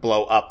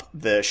blow up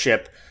the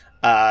ship.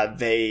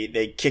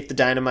 They kick the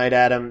dynamite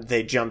at him,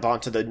 they jump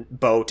onto the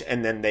boat,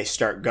 and then they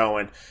start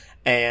going.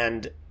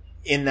 And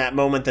in that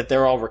moment that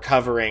they're all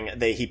recovering,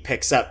 he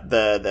picks up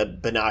the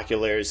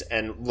binoculars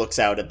and looks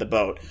out at the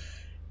boat.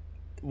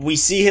 We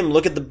see him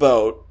look at the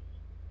boat.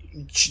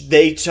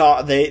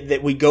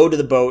 We go to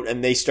the boat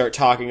and they start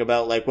talking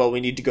about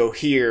we need to go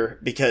here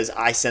because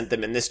I sent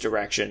them in this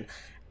direction.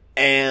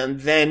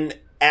 And then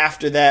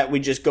after that, we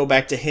just go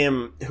back to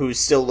him who's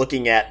still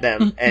looking at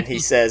them, and he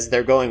says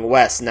they're going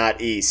west, not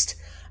east.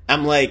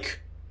 I'm like,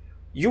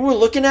 you were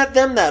looking at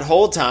them that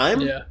whole time?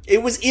 Yeah.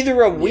 It was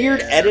either a weird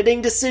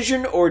editing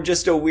decision or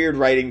just a weird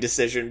writing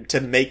decision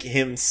to make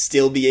him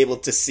still be able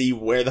to see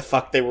where the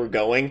fuck they were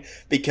going.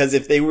 Because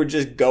if they were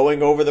just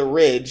going over the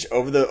ridge,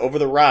 over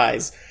the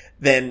rise,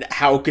 then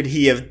how could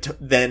he have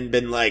then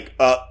been like,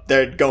 oh,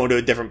 they're going to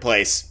a different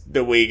place,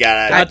 but we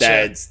gotta,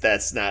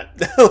 that's not,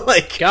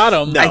 got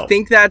him. No. I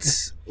think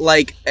that's,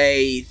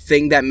 a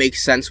thing that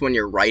makes sense when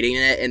you're writing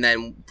it, and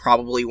then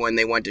probably when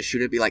they went to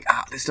shoot it, be like,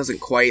 this doesn't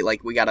quite,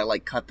 we gotta,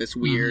 cut this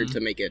weird to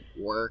make it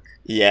work.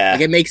 Yeah.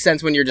 It makes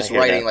sense when you're just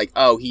writing,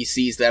 he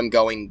sees them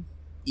going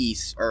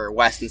east, or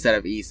west instead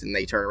of east, and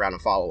they turn around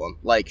and follow him.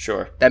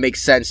 Sure. That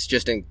makes sense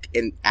just in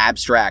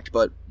abstract,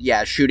 but,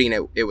 yeah, shooting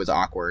it was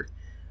awkward.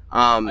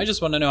 I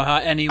just want to know how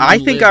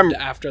anyone lived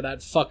after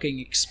that fucking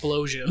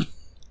explosion.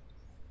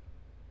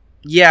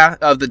 Yeah,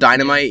 of the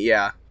dynamite.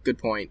 Yeah, good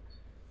point.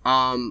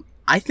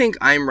 I think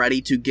I'm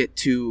ready to get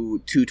to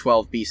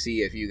 212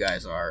 BC if you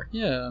guys are.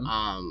 Yeah.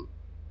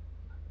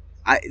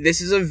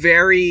 This is a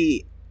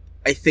very,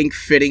 I think,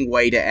 fitting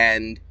way to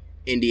end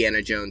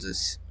Indiana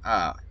Jones's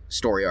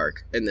story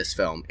arc in this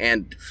film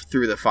and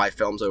through the 5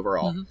 films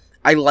overall. Mm-hmm.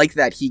 I like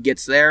that he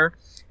gets there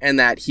and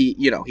that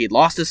he'd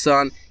lost his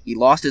son, he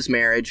lost his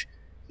marriage.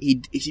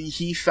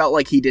 He felt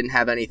like he didn't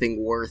have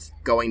anything worth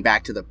going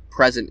back to the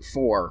present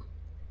for.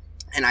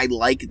 And I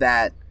like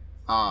that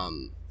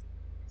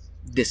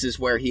this is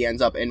where he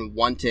ends up in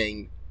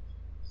wanting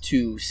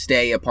to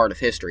stay a part of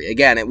history.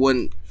 Again, it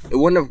wouldn't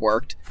have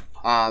worked.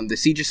 The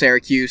Siege of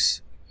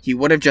Syracuse, he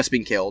would have just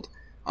been killed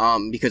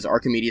because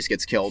Archimedes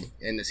gets killed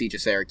in the Siege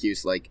of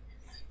Syracuse.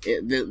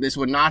 This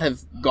would not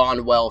have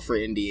gone well for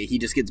Indy. He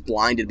just gets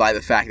blinded by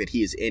the fact that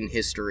he is in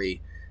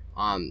history,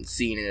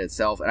 seen in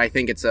itself. And I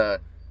think it's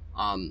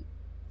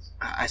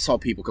I saw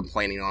people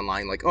complaining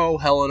online like, oh,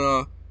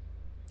 Helena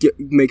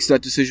makes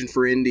that decision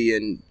for Indy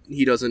and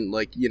he doesn't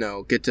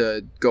get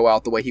to go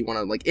out the way he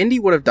wanted. Like, Indy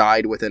would have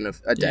died within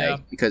a day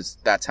because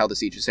that's how the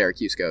Siege of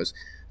Syracuse goes.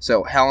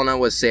 So Helena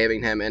was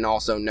saving him and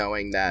also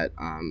knowing that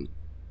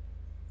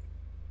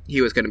he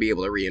was going to be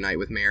able to reunite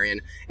with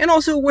Marion and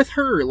also with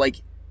her.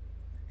 Like,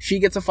 she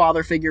gets a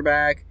father figure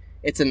back.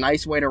 It's a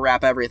nice way to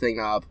wrap everything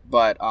up.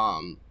 But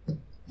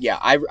yeah,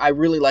 I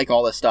really like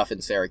all this stuff in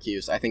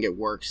Syracuse. I think it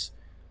works,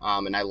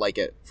 and I like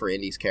it for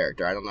Indy's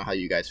character. I don't know how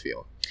you guys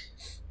feel.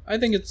 I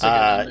think it's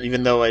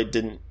even though I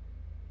didn't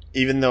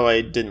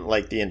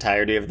like the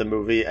entirety of the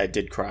movie, I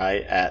did cry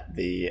at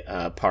the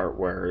part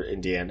where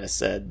Indiana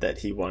said that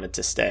he wanted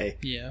to stay.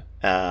 Yeah.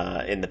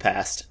 In the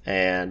past,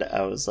 and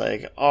I was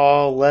like,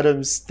 "Oh, let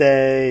him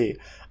stay."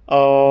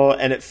 Oh,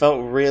 and it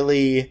felt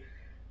really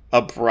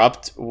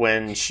abrupt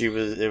when he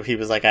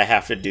was like, "I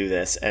have to do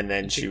this," and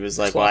then she was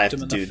like, "Well, I have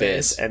to do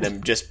this," and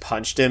then just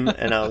punched him,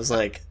 and I was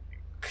like,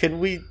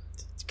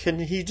 Can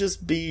he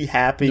just be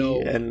happy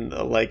and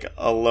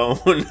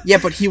alone? Yeah,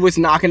 but he was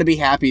not going to be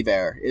happy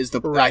there.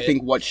 Right. I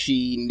think what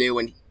she knew,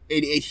 and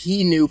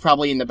he knew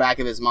probably in the back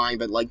of his mind,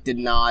 but did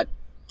not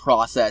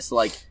process.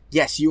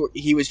 Yes,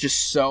 he was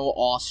just so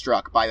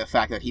awestruck by the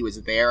fact that he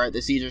was there at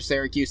the Siege of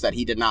Syracuse that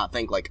he did not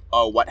think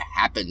oh, what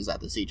happens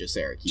at the Siege of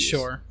Syracuse?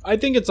 Sure, I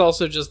think it's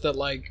also just that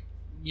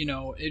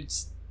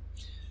it's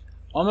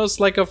almost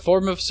like a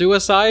form of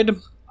suicide.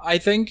 I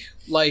think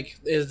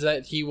is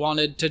that he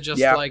wanted to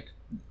just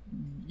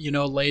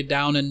lay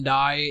down and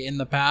die in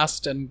the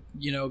past and,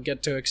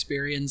 get to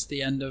experience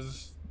the end of,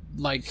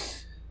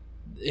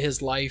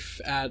 his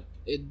life as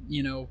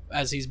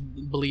he's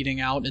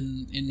bleeding out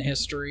in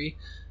history.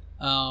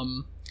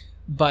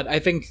 But I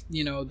think,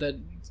 that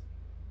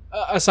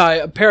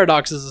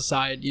paradoxes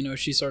aside,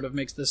 she sort of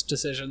makes this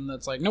decision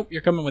that's like, nope,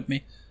 you're coming with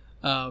me.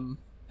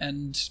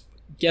 And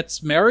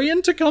gets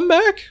Marion to come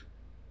back.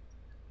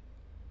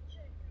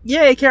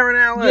 Yay, Karen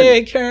Allen!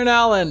 Yay, Karen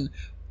Allen!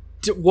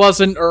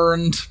 Wasn't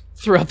earned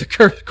throughout the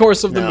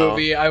course of the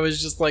movie. I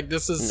was just like,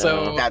 this is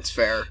so... That's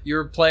fair.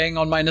 You're playing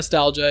on my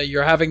nostalgia.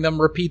 You're having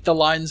them repeat the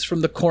lines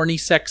from the corny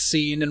sex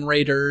scene in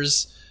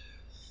Raiders.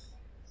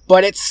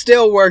 But it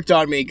still worked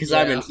on me, because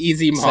I'm an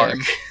easy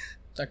mark. Same.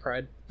 I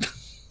cried.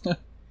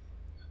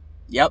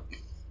 Yep.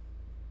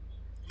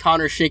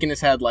 Connor's shaking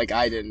his head like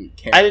I didn't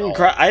care. I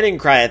didn't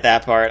cry at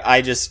that part.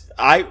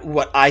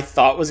 What I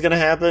thought was going to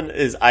happen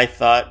is I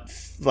thought,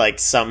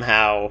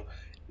 somehow...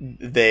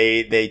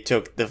 They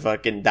took the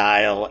fucking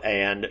dial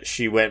and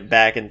she went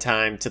back in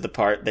time to the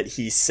part that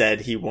he said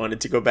he wanted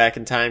to go back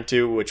in time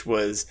to, which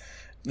was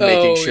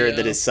making sure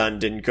that his son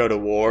didn't go to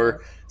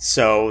war,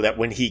 so that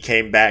when he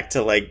came back to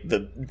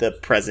the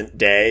present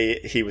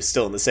day, he was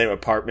still in the same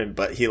apartment,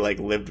 but he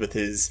lived with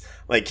his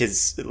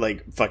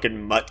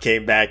fucking mutt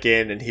came back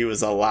in and he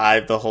was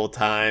alive the whole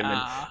time.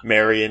 And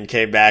Marion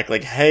came back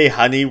hey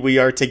honey, we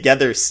are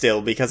together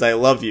still because I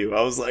love you.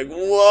 I was like,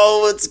 whoa,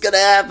 what's gonna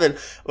happen?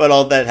 But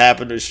all that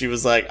happened was she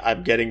was like,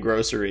 I'm getting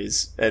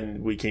groceries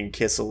and we can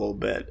kiss a little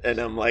bit, and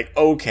I'm like,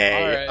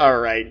 okay, all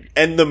right,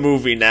 end the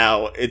movie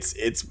now.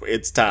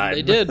 It's time.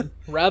 They did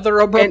rather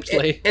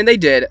abruptly, and they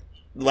did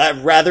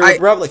rather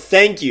abruptly.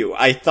 Thank you.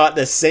 I thought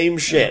the same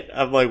shit.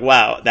 I'm like,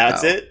 wow,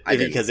 that's it,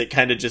 because it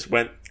kind of just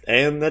went.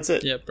 And that's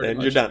it. Yeah, pretty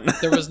much. You're done.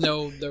 there was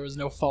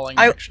no falling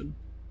action.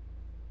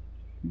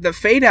 The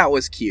fade out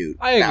was cute.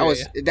 I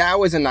agree. That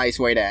was a nice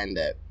way to end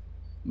it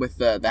with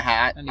the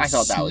hat. And I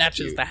thought that was cute.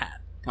 Snatches the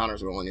hat.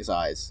 Connor's rolling his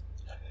eyes.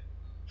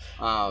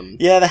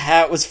 Yeah, the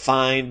hat was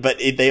fine, but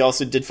they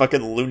also did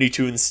fucking Looney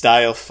Tunes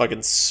style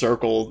fucking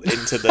circle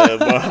into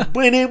the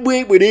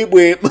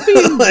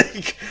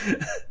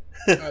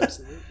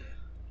Absolutely.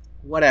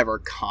 Whatever,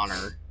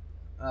 Connor.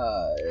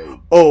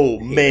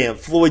 Man,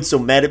 Floyd's so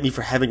mad at me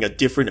for having a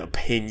different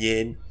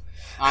opinion.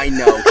 I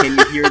know. Can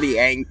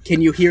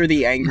you hear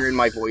the anger in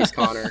my voice,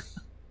 Connor?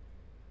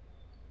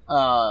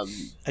 I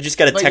just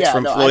got a text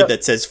from Floyd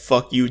that says,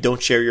 "Fuck you!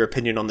 Don't share your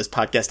opinion on this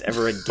podcast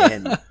ever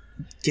again."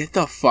 Get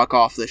the fuck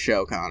off the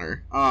show,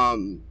 Connor.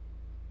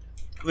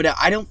 But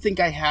I don't think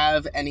I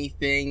have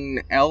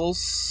anything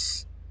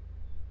else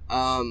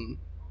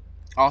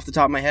off the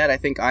top of my head. I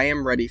think I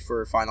am ready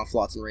for final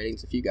thoughts and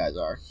ratings if you guys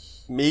are.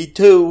 Me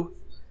too.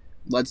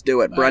 Let's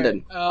do it.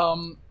 Brendan.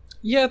 Right.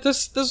 Yeah,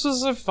 this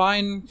was a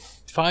fine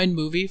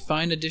movie,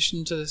 fine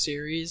addition to the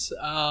series.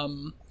 I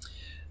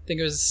think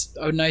it was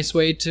a nice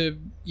way to,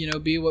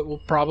 be what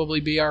will probably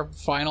be our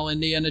final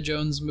Indiana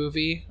Jones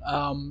movie.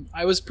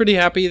 I was pretty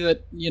happy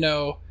that,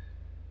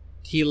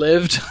 he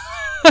lived.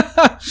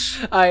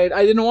 I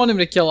didn't want him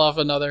to kill off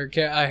another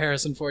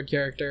Harrison Ford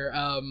character.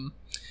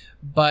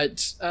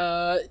 But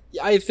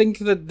I think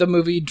that the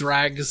movie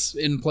drags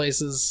in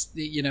places.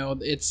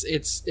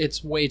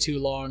 It's way too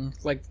long.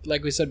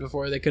 Like we said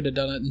before, they could have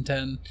done it in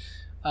 10.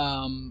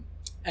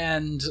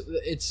 And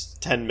it's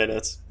 10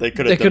 minutes. They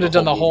could have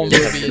done the whole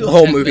movie. The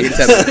whole movie in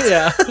 10 minutes.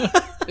 Yeah,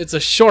 it's a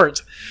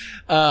short.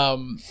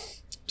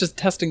 Just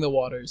testing the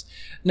waters.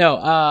 No,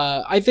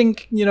 I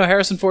think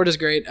Harrison Ford is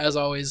great as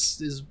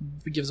always.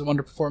 Gives a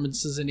wonderful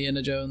performance as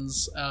Indiana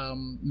Jones.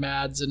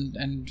 Mads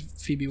and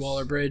Phoebe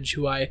Waller-Bridge,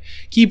 who I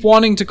keep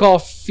wanting to call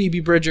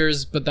Phoebe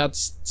Bridgers, but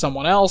that's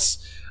someone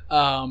else.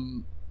 I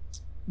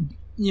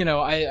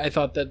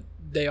thought that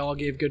they all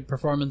gave good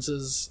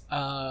performances.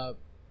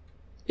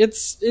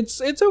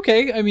 It's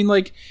okay. I mean,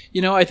 I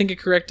think it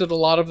corrected a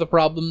lot of the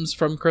problems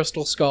from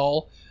Crystal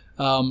Skull.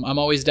 I'm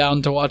always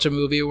down to watch a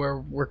movie where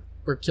we're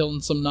killing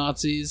some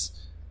Nazis.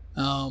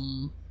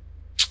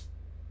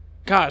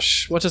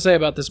 Gosh, what to say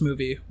about this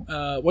movie?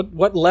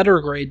 What letter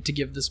grade to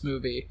give this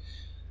movie?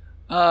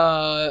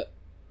 I'll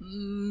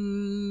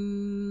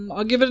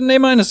give it an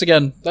A-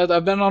 again.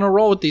 I've been on a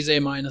roll with these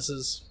A-. I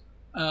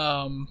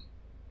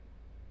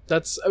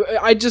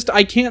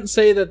can't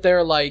say that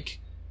they're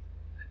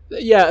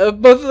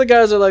both of the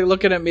guys are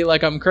looking at me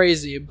like I'm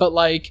crazy, but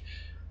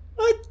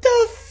what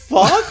the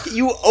fuck?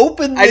 You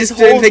opened this I just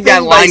whole didn't think thing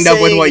that lined by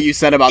up with saying what you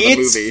said about the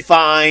movie. It's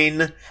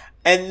fine.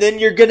 And then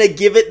you're gonna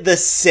give it the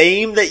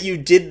same that you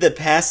did the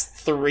past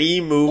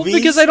 3 movies?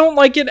 Well, because I don't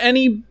like it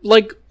any,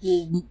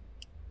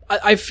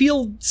 I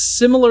feel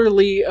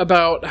similarly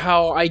about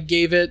how I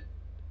gave it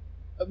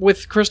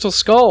with Crystal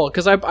Skull,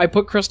 because I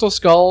put Crystal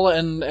Skull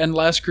and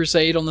Last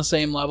Crusade on the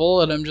same level,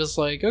 and I'm just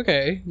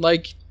okay,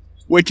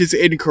 Which is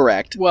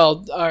incorrect.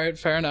 Well, alright,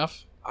 fair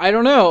enough. I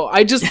don't know.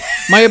 I just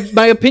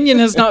my opinion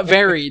has not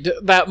varied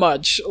that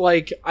much.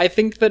 I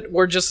think that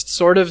we're just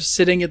sort of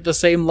sitting at the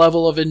same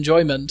level of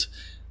enjoyment.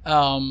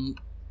 I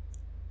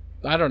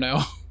don't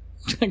know.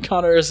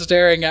 Connor is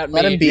staring at me.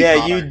 Let him be, yeah,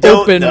 Connor. you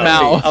don't Open know.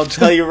 mouth. I'll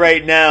tell you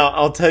right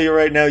now,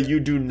 you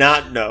do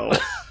not know.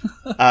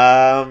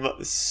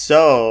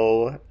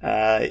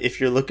 If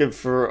you're looking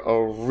for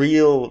a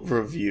real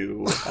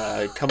review,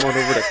 come on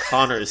over to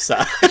Connor's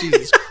side.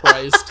 Jesus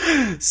Christ.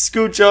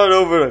 Scooch on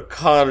over to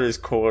Connor's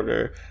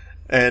corner.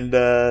 And,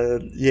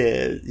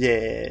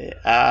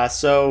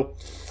 so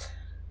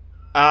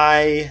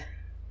I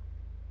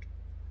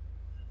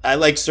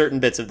liked certain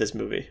bits of this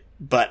movie,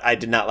 but I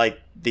did not like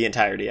the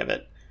entirety of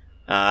it.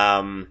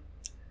 I'm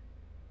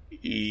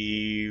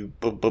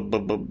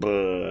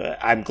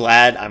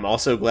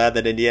also glad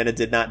that Indiana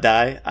did not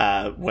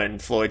die when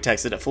Floyd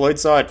texted it. Floyd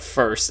saw it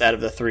first out of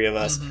the 3 of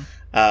us,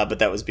 but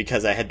that was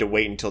because I had to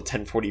wait until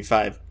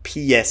 10:45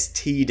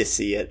 PST to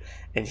see it,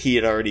 and he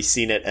had already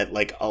seen it at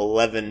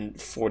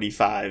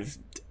 11:45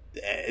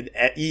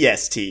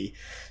 EST.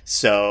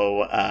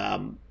 So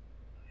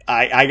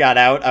I got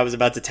out. I was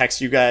about to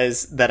text you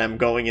guys that I'm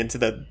going into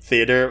the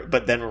theater,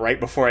 but then right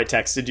before I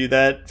texted you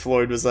that,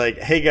 Floyd was like,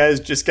 "Hey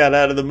guys, just got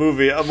out of the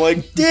movie." I'm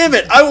like, "Damn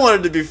it! I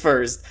wanted to be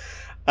first."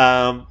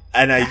 When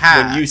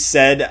you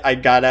said I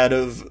got out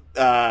of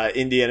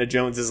Indiana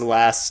Jones's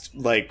last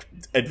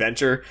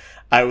adventure,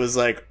 I was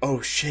like, "Oh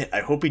shit!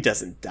 I hope he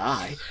doesn't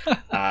die."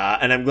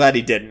 And I'm glad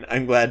he didn't.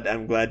 I'm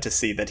glad to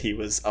see that he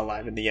was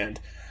alive in the end.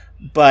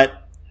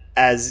 But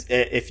as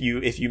if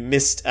you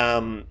missed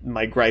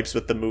my gripes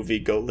with the movie,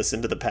 go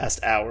listen to the past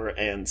hour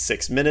and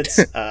 6 minutes,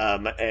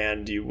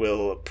 and you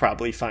will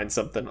probably find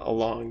something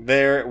along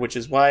there, which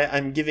is why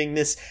I'm giving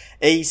this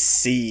a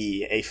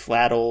C, a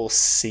flat ol'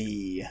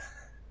 C.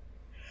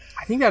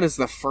 I think that is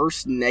the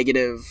first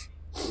negative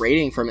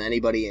rating from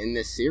anybody in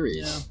this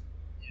series.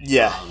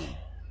 Yeah.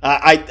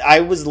 I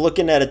was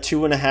looking at a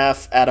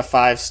 2.5 out of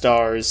 5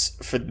 stars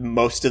for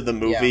most of the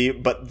movie,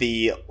 but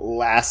the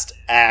last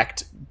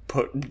act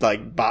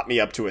bought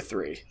me up to a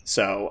 3.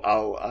 So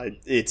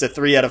it's a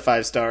 3 out of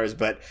 5 stars,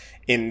 but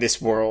in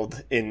this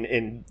world,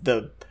 in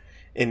the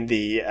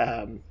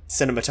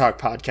Cinema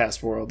Talk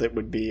podcast world, it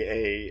would be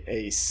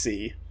a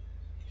C.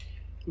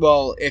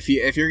 Well, if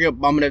you're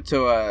bumping it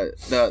to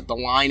the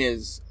line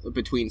is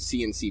between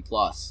C and C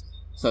plus.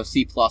 So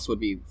C plus would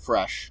be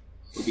fresh,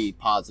 would be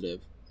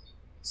positive.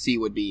 C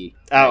would be.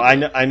 Oh,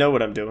 I know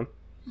what I'm doing.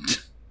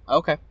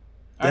 Okay.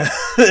 All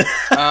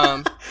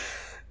right.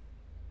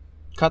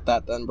 Cut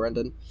that then,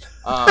 Brendan.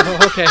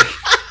 Okay.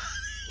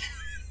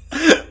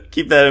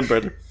 Keep that in,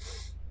 Brendan.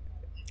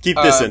 Keep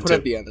this in, put it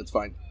at the end. That's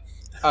fine.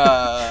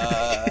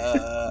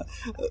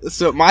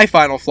 So my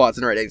final thoughts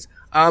and ratings.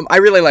 I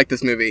really like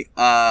this movie.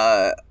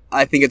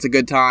 I think it's a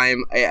good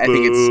time. I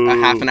think it's a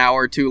half an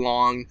hour too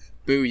long.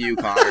 Boo you,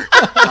 Connor.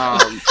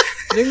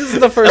 I think this is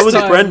the first That was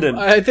time. Brendan.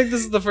 I think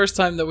this is the first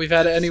time that we've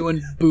had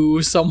anyone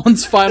boo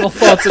someone's final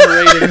thoughts and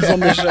ratings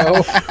on the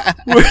show.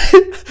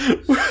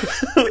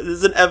 This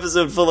is an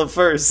episode full of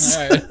firsts.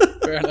 All right,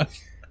 fair enough.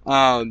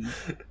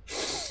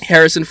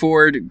 Harrison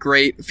Ford,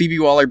 great. Phoebe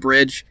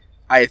Waller-Bridge,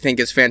 I think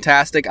is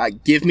fantastic.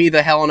 Give me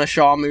the Helena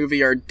Shaw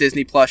movie or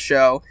Disney Plus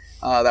show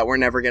that we're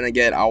never gonna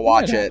get. I'll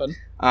watch it.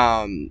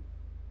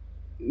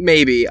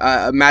 Maybe.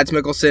 Mads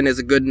Mikkelsen is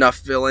a good enough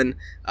villain.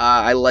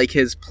 I like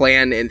his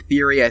plan in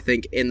theory. I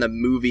think in the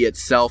movie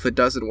itself it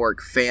doesn't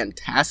work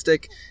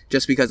fantastic,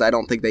 just because I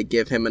don't think they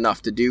give him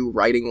enough to do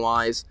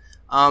writing-wise.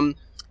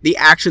 The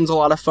action's a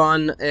lot of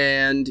fun,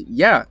 and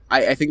yeah,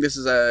 I think this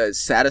is a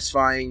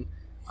satisfying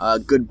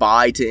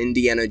goodbye to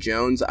Indiana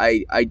Jones.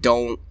 I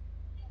don't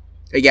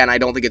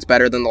think it's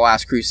better than The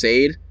Last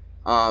Crusade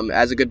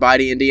as a goodbye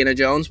to Indiana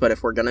Jones, but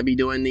if we're going to be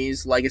doing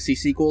these legacy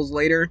sequels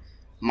later,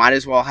 might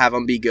as well have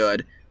them be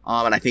good.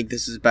 And I think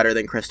this is better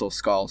than Crystal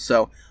Skull.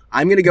 So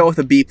I'm going to go with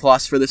a B+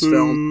 for this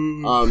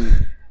film.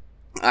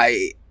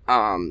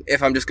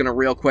 If I'm just going to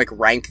real quick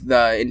rank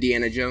the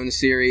Indiana Jones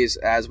series,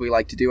 as we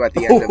like to do at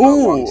the end of a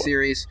long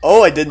series.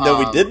 Oh, I didn't know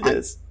we did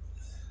this.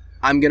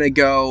 I'm going to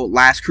go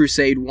Last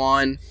Crusade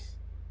 1,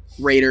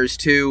 Raiders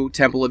 2,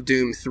 Temple of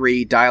Doom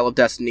 3, Dial of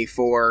Destiny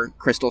 4,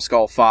 Crystal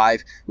Skull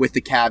 5, with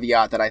the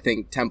caveat that I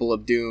think Temple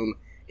of Doom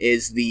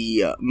is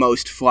the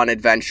most fun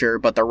adventure,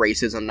 but the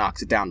racism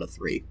knocks it down to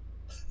 3.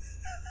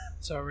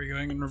 So are we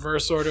going in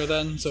reverse order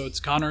then? So it's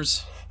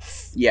Connor's?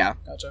 Yeah.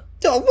 Gotcha.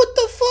 Oh, what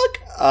the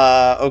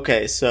fuck?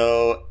 Okay,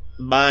 so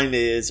mine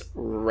is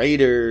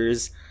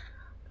Raiders,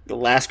 The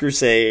Last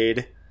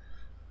Crusade,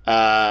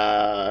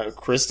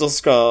 Crystal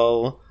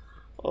Skull,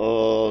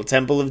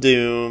 Temple of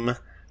Doom,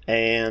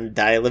 and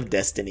Dial of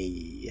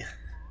Destiny.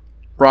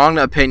 Wrong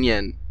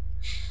opinion.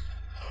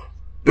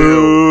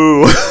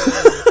 Boo!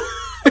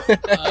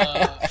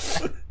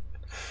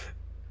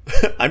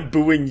 I'm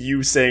booing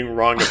you saying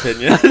wrong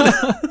opinion.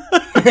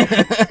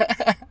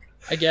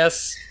 I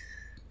guess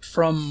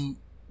from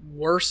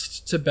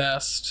worst to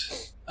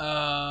best.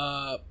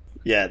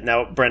 Yeah,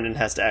 now Brendan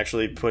has to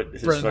actually put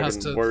his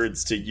fucking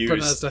words to use.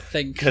 Brendan has to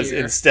think because here.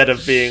 instead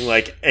of being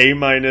like A-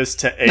 to A-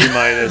 to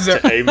A-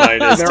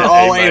 They're to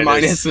all A-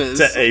 A-minuses.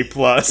 to A+.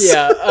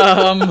 Yeah.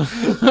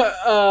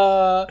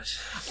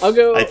 I'll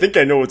go. I think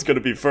I know what's going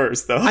to be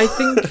first, though. I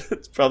think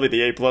it's probably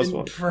the A+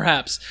 one.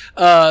 Perhaps.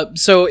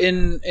 So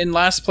in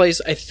last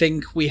place, I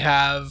think we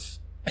have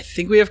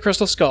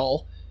Crystal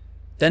Skull,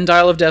 then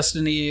Dial of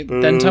Destiny,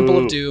 then Temple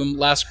of Doom,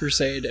 Last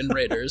Crusade, and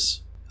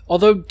Raiders.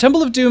 Although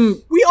Temple of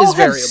Doom we all is have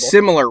variable.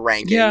 Similar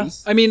rankings. Yeah,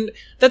 I mean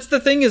that's the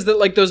thing, is that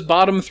like those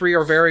bottom 3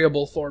 are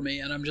variable for me,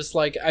 and I'm just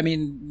like, I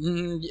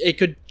mean, it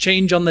could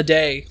change on the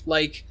day.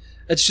 Like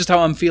it's just how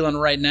I'm feeling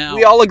right now.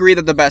 We all agree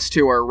that the best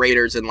 2 are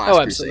Raiders and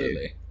Last Crusade.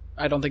 Absolutely.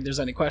 I don't think there's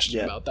any question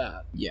about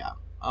that. Yeah.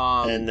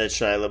 And that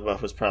Shia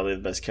LaBeouf was probably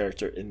the best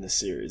character in the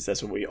series.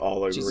 That's what we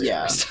all agree.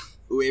 Yeah.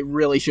 It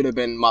really should have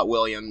been Mutt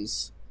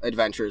Williams'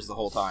 adventures the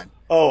whole time.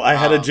 Oh, I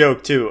had a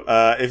joke too.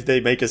 If they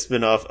make a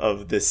spin-off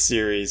of this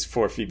series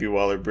for Phoebe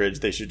Waller-Bridge,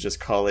 they should just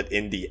call it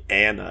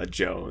Indiana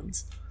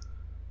Jones.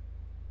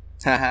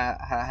 But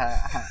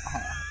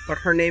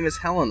her name is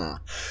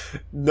Helena.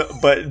 No,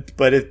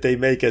 but if they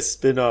make a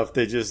spin-off,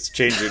 they just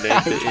change her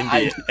name to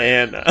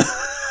Indiana.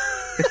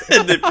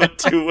 And they put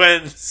 2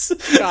 N's.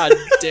 God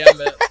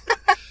damn it.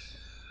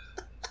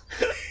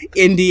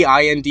 Indy,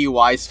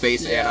 I-N-D-Y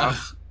space Anna.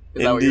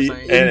 Is that what you're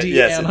saying? Yes,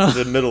 Indiana. it's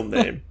the middle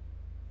name.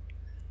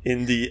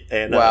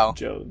 Indiana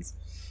Jones.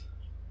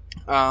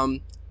 Well,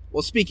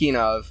 speaking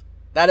of,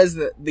 that is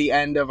the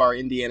end of our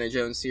Indiana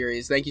Jones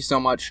series. Thank you so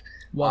much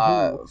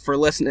for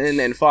listening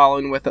and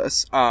following with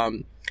us.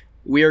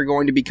 We are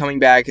going to be coming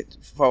back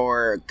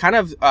for kind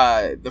of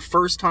the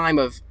first time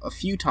of a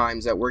few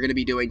times that we're going to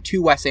be doing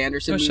 2 Wes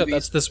Anderson movies.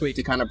 That's this week.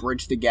 To kind of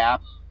bridge the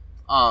gap.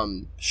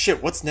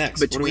 What's next?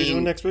 What are we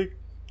doing next week?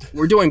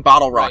 We're doing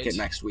Bottle Rocket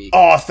next week.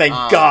 Oh, thank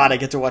God I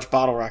get to watch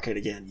Bottle Rocket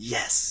again.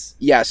 Yes.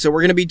 Yeah, so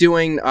we're going to be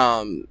doing,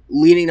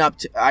 leading up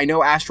to, I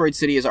know Asteroid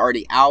City is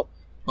already out,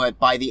 but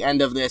by the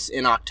end of this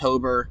in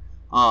October,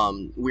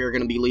 we're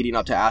going to be leading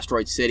up to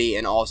Asteroid City,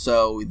 and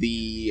also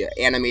the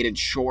animated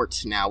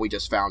short now we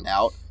just found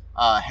out,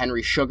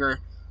 Henry Sugar.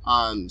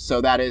 So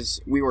that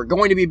is, we were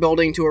going to be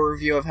building to a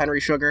review of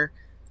Henry Sugar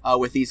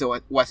with these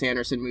Wes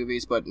Anderson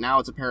movies, but now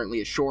it's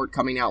apparently a short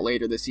coming out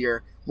later this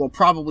year. We'll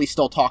probably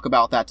still talk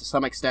about that to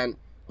some extent,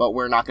 but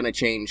we're not going to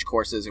change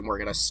courses, and we're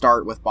going to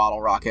start with Bottle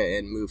Rocket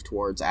and move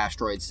towards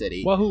Asteroid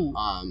City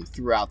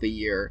throughout the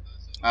year.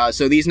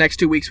 So these next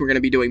 2 weeks, we're going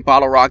to be doing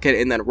Bottle Rocket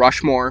and then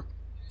Rushmore,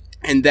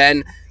 and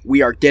then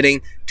we are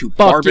getting to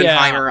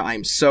Barbenheimer. Yeah.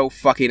 I'm so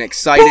fucking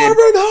excited.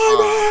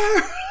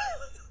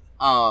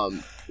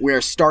 Barbenheimer!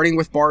 We're starting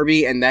with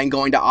Barbie and then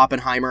going to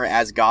Oppenheimer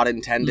as God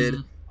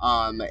intended.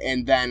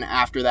 And then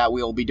after that,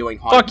 we'll be doing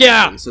Haunted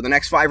Mansion. So the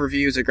next 5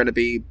 reviews are going to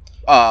be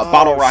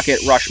Bottle Rocket,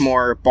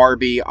 Rushmore,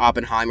 Barbie,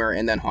 Oppenheimer,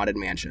 and then Haunted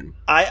Mansion.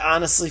 I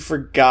honestly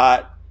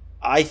forgot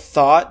I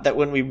thought that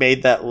when we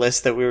made that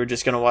list that we were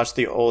just going to watch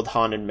the old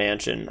Haunted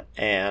Mansion,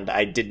 and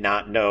I did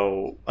not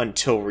know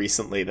until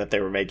recently that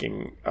they were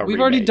making a We've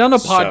remake, already done a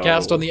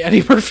podcast so... on the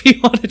Eddie Murphy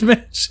Haunted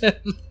Mansion.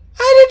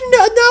 I didn't know.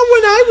 Not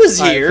when I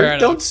was All right, here. fair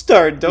Don't enough.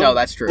 start. Don't. No,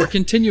 that's true. We're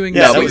continuing.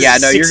 Yeah, No, that but was yeah,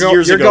 no, 6 you're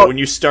years go- ago when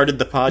you started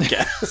the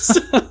podcast.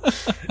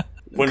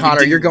 When we Connor,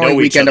 didn't you're going know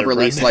each weekend of other,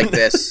 release right? like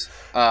this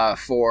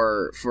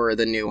for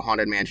the new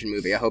Haunted Mansion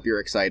movie. I hope you're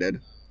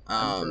excited.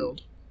 I'm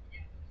thrilled.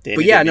 Danny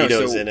But yeah, no,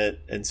 DeVito's so- in it,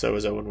 and so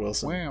is Owen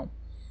Wilson. Wow.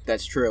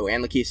 That's true,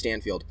 and Lakeith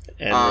Stanfield.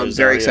 And Very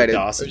Rosario excited.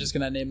 Dawson. We're just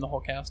gonna name the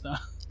whole cast now.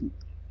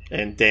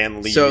 And Dan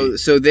Levy.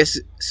 So this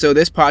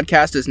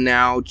podcast is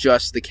now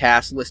just the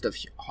cast list of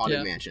Haunted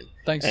Yeah. Mansion.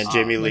 Thanks. And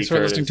Jamie Lee Thanks for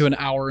listening Curtis. to an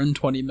hour and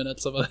 20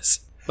 minutes of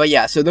us. But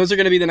yeah, so those are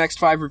going to be the next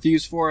 5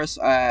 reviews for us.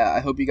 I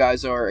hope you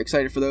guys are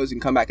excited for those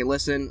and come back and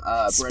listen. Brendan, you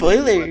wanna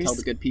Spoilers. tell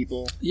the good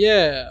people.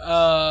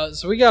 Yeah,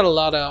 so we got a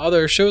lot of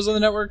other shows on the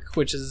network,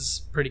 which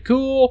is pretty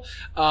cool.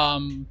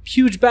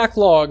 Huge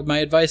backlog. My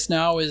advice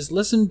now is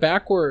listen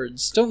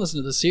backwards. Don't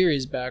listen to the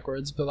series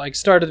backwards, but like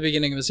start at the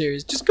beginning of a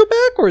series. Just go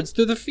backwards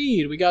through the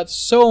feed. We got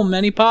so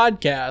many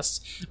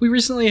podcasts. We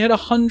recently hit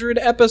 100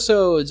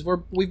 episodes.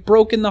 We've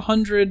broken the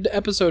 100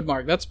 episode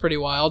mark. That's pretty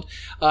wild.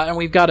 And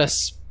we've got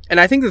And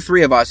I think the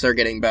 3 of us are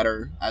getting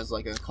better as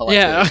like a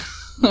collective. Yeah.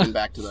 Moving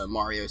back to the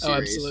Mario series. Oh,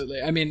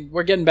 absolutely. I mean,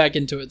 we're getting back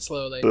into it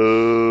slowly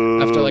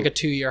Boo. after like a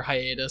 2-year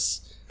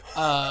hiatus.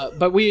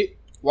 But we...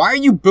 Why are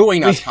you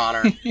booing us,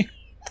 Connor?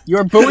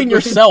 You're booing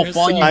yourself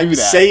while you do I'm that.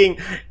 saying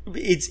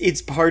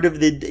it's part of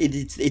the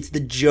it's the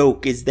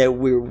joke is that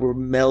we're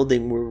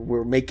melding,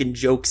 we're making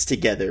jokes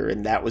together,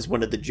 and that was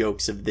one of the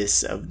jokes of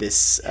this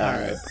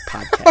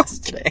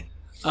podcast today.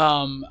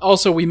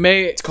 Also, we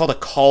may... It's called a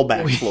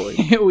callback,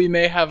 Floyd. we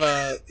may have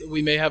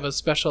a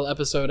special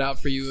episode out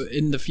for you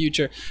in the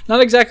future.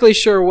 Not exactly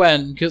sure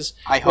when, because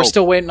I we're hope.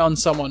 still waiting on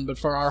someone. But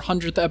for our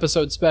 100th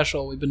episode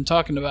special, we've been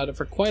talking about it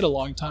for quite a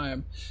long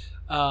time,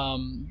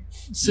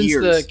 since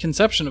Years. the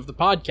conception of the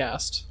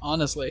podcast.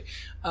 Honestly,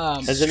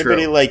 Has It's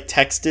anybody true. like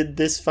texted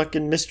this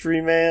fucking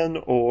mystery man,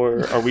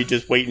 or are we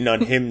just waiting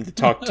on him to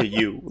talk to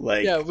you?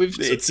 Like, Yeah,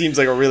 it seems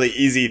like a really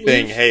easy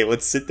thing. we've- Hey,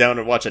 let's sit down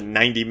and watch a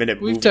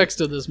 90-minute movie. we've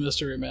texted this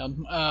mystery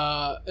man.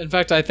 In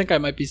fact, I think I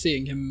might be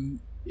seeing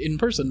him in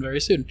person very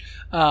soon.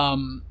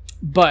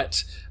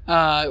 But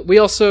we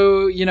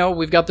also,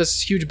 we've got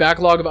this huge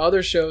backlog of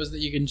other shows that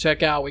you can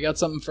check out. We got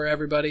something for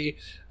everybody.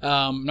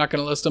 I'm not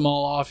going to list them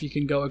all off. You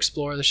can go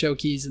explore the show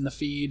keys in the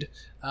feed.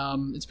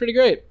 It's pretty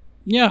great.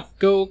 Yeah,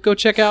 go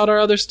check out our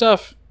other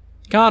stuff.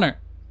 Connor.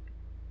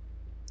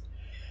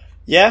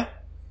 Yeah.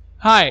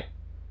 Hi.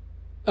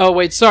 Oh,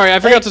 wait, sorry. I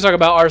forgot to talk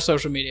about our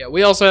social media.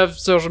 We also have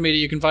social media.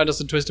 You can find us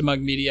at Twisted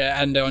Mug Media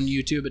and on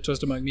YouTube at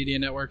Twisted Mug Media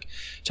Network.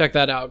 Check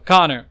that out.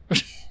 Connor.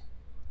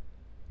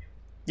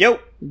 Yo.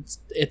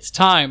 It's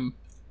time.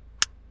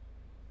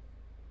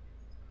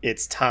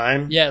 It's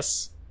time.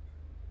 Yes.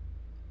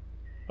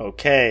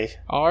 Okay.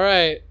 All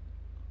right.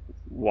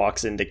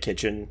 Walks into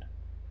kitchen,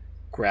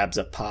 grabs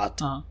a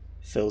pot, Uh-huh.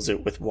 fills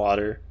it with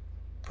water,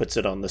 puts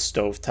it on the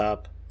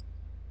stovetop,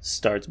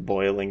 starts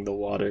boiling the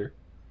water,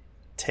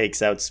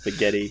 takes out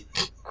spaghetti,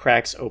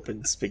 cracks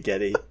open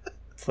spaghetti,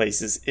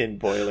 places in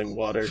boiling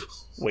water,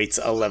 waits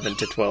 11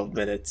 to 12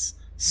 minutes,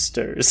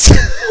 stirs.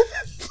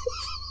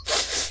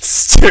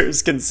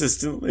 Stirs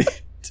consistently.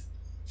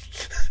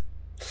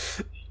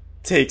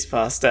 Takes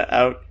pasta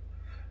out,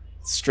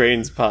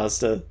 strains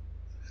pasta,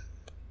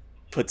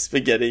 puts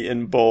spaghetti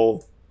in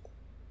bowl,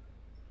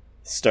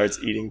 starts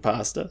eating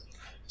pasta.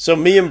 So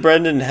me and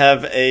Brendan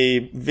have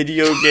a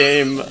video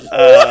game.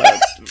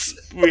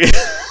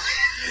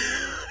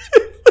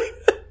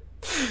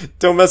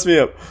 Don't mess me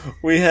up.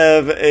 We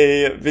have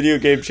a video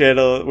game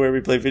channel where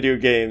we play video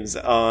games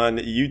on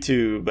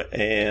YouTube,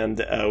 and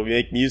we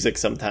make music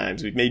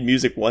sometimes. We've made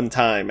music one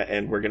time,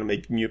 and we're going to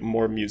make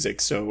more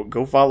music. So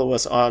go follow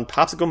us on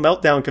Popsicle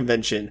Meltdown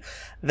Convention.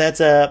 That's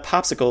a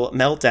Popsicle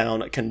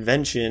Meltdown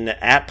Convention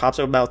at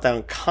Popsicle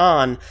Meltdown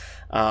Con.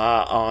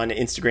 On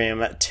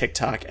Instagram,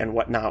 TikTok, and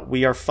whatnot.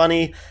 We are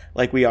funny,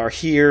 like we are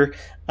here,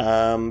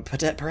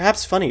 but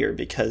perhaps funnier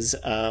because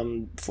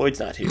Floyd's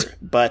not here.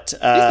 But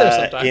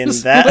there in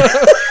sometimes.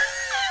 that,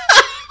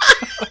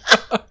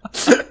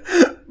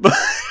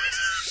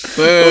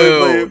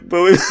 Boo.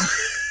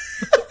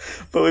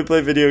 but we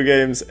play video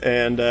games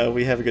and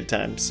we have a good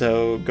time.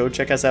 So go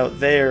check us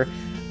out there.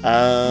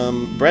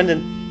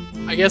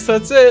 Brendan, I guess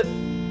that's it.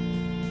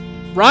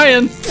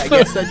 Ryan. I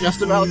guess that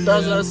just about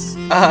does us.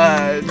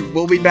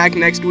 We'll be back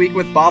next week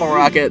with Bottle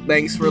Rocket.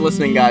 Thanks for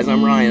listening, guys.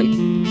 I'm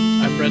Ryan.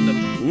 I'm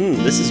Brendan.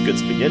 this is good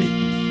spaghetti.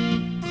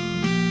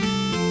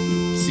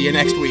 See you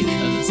next week.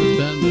 And this has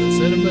been the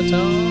Cinema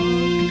Talk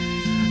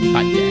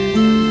Podcast.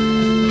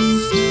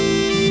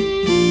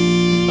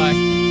 Bye.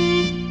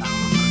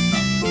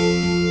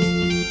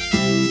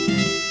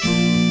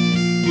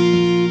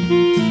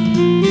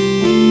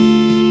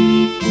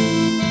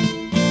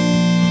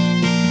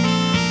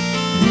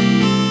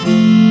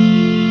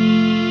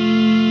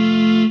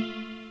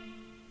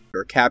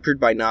 Were captured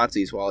by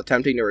Nazis while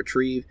attempting to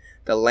retrieve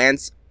the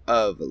Lance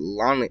of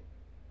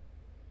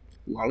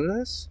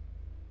Londoners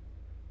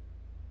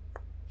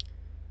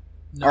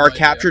No are idea.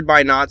 captured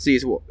by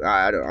Nazis.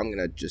 I'm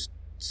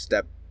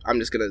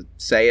just gonna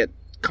say it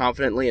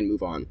confidently and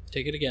move on.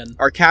 Take it again.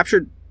 Our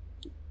captured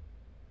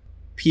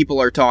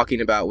people are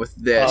talking about with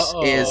this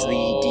is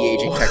the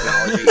de-aging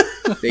technology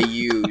they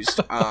used.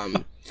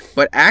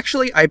 But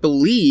actually, I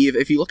believe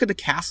if you look at the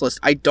cast list,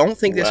 I don't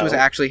think this was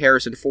actually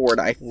Harrison Ford.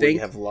 I We think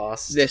have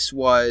lost. this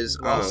was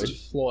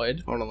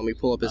Floyd. hold on, let me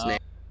pull up his name.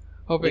 Look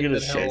Hoping at that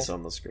his he'll... face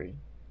on the screen.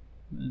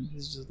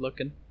 He's just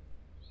looking.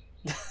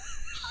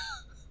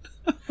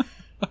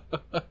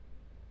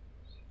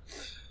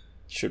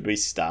 Should we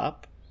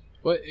stop?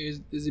 What,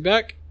 is he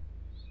back?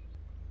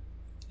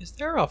 Is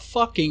there a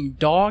fucking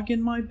dog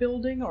in my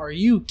building? Are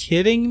you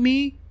kidding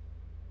me?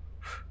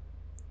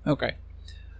 Okay.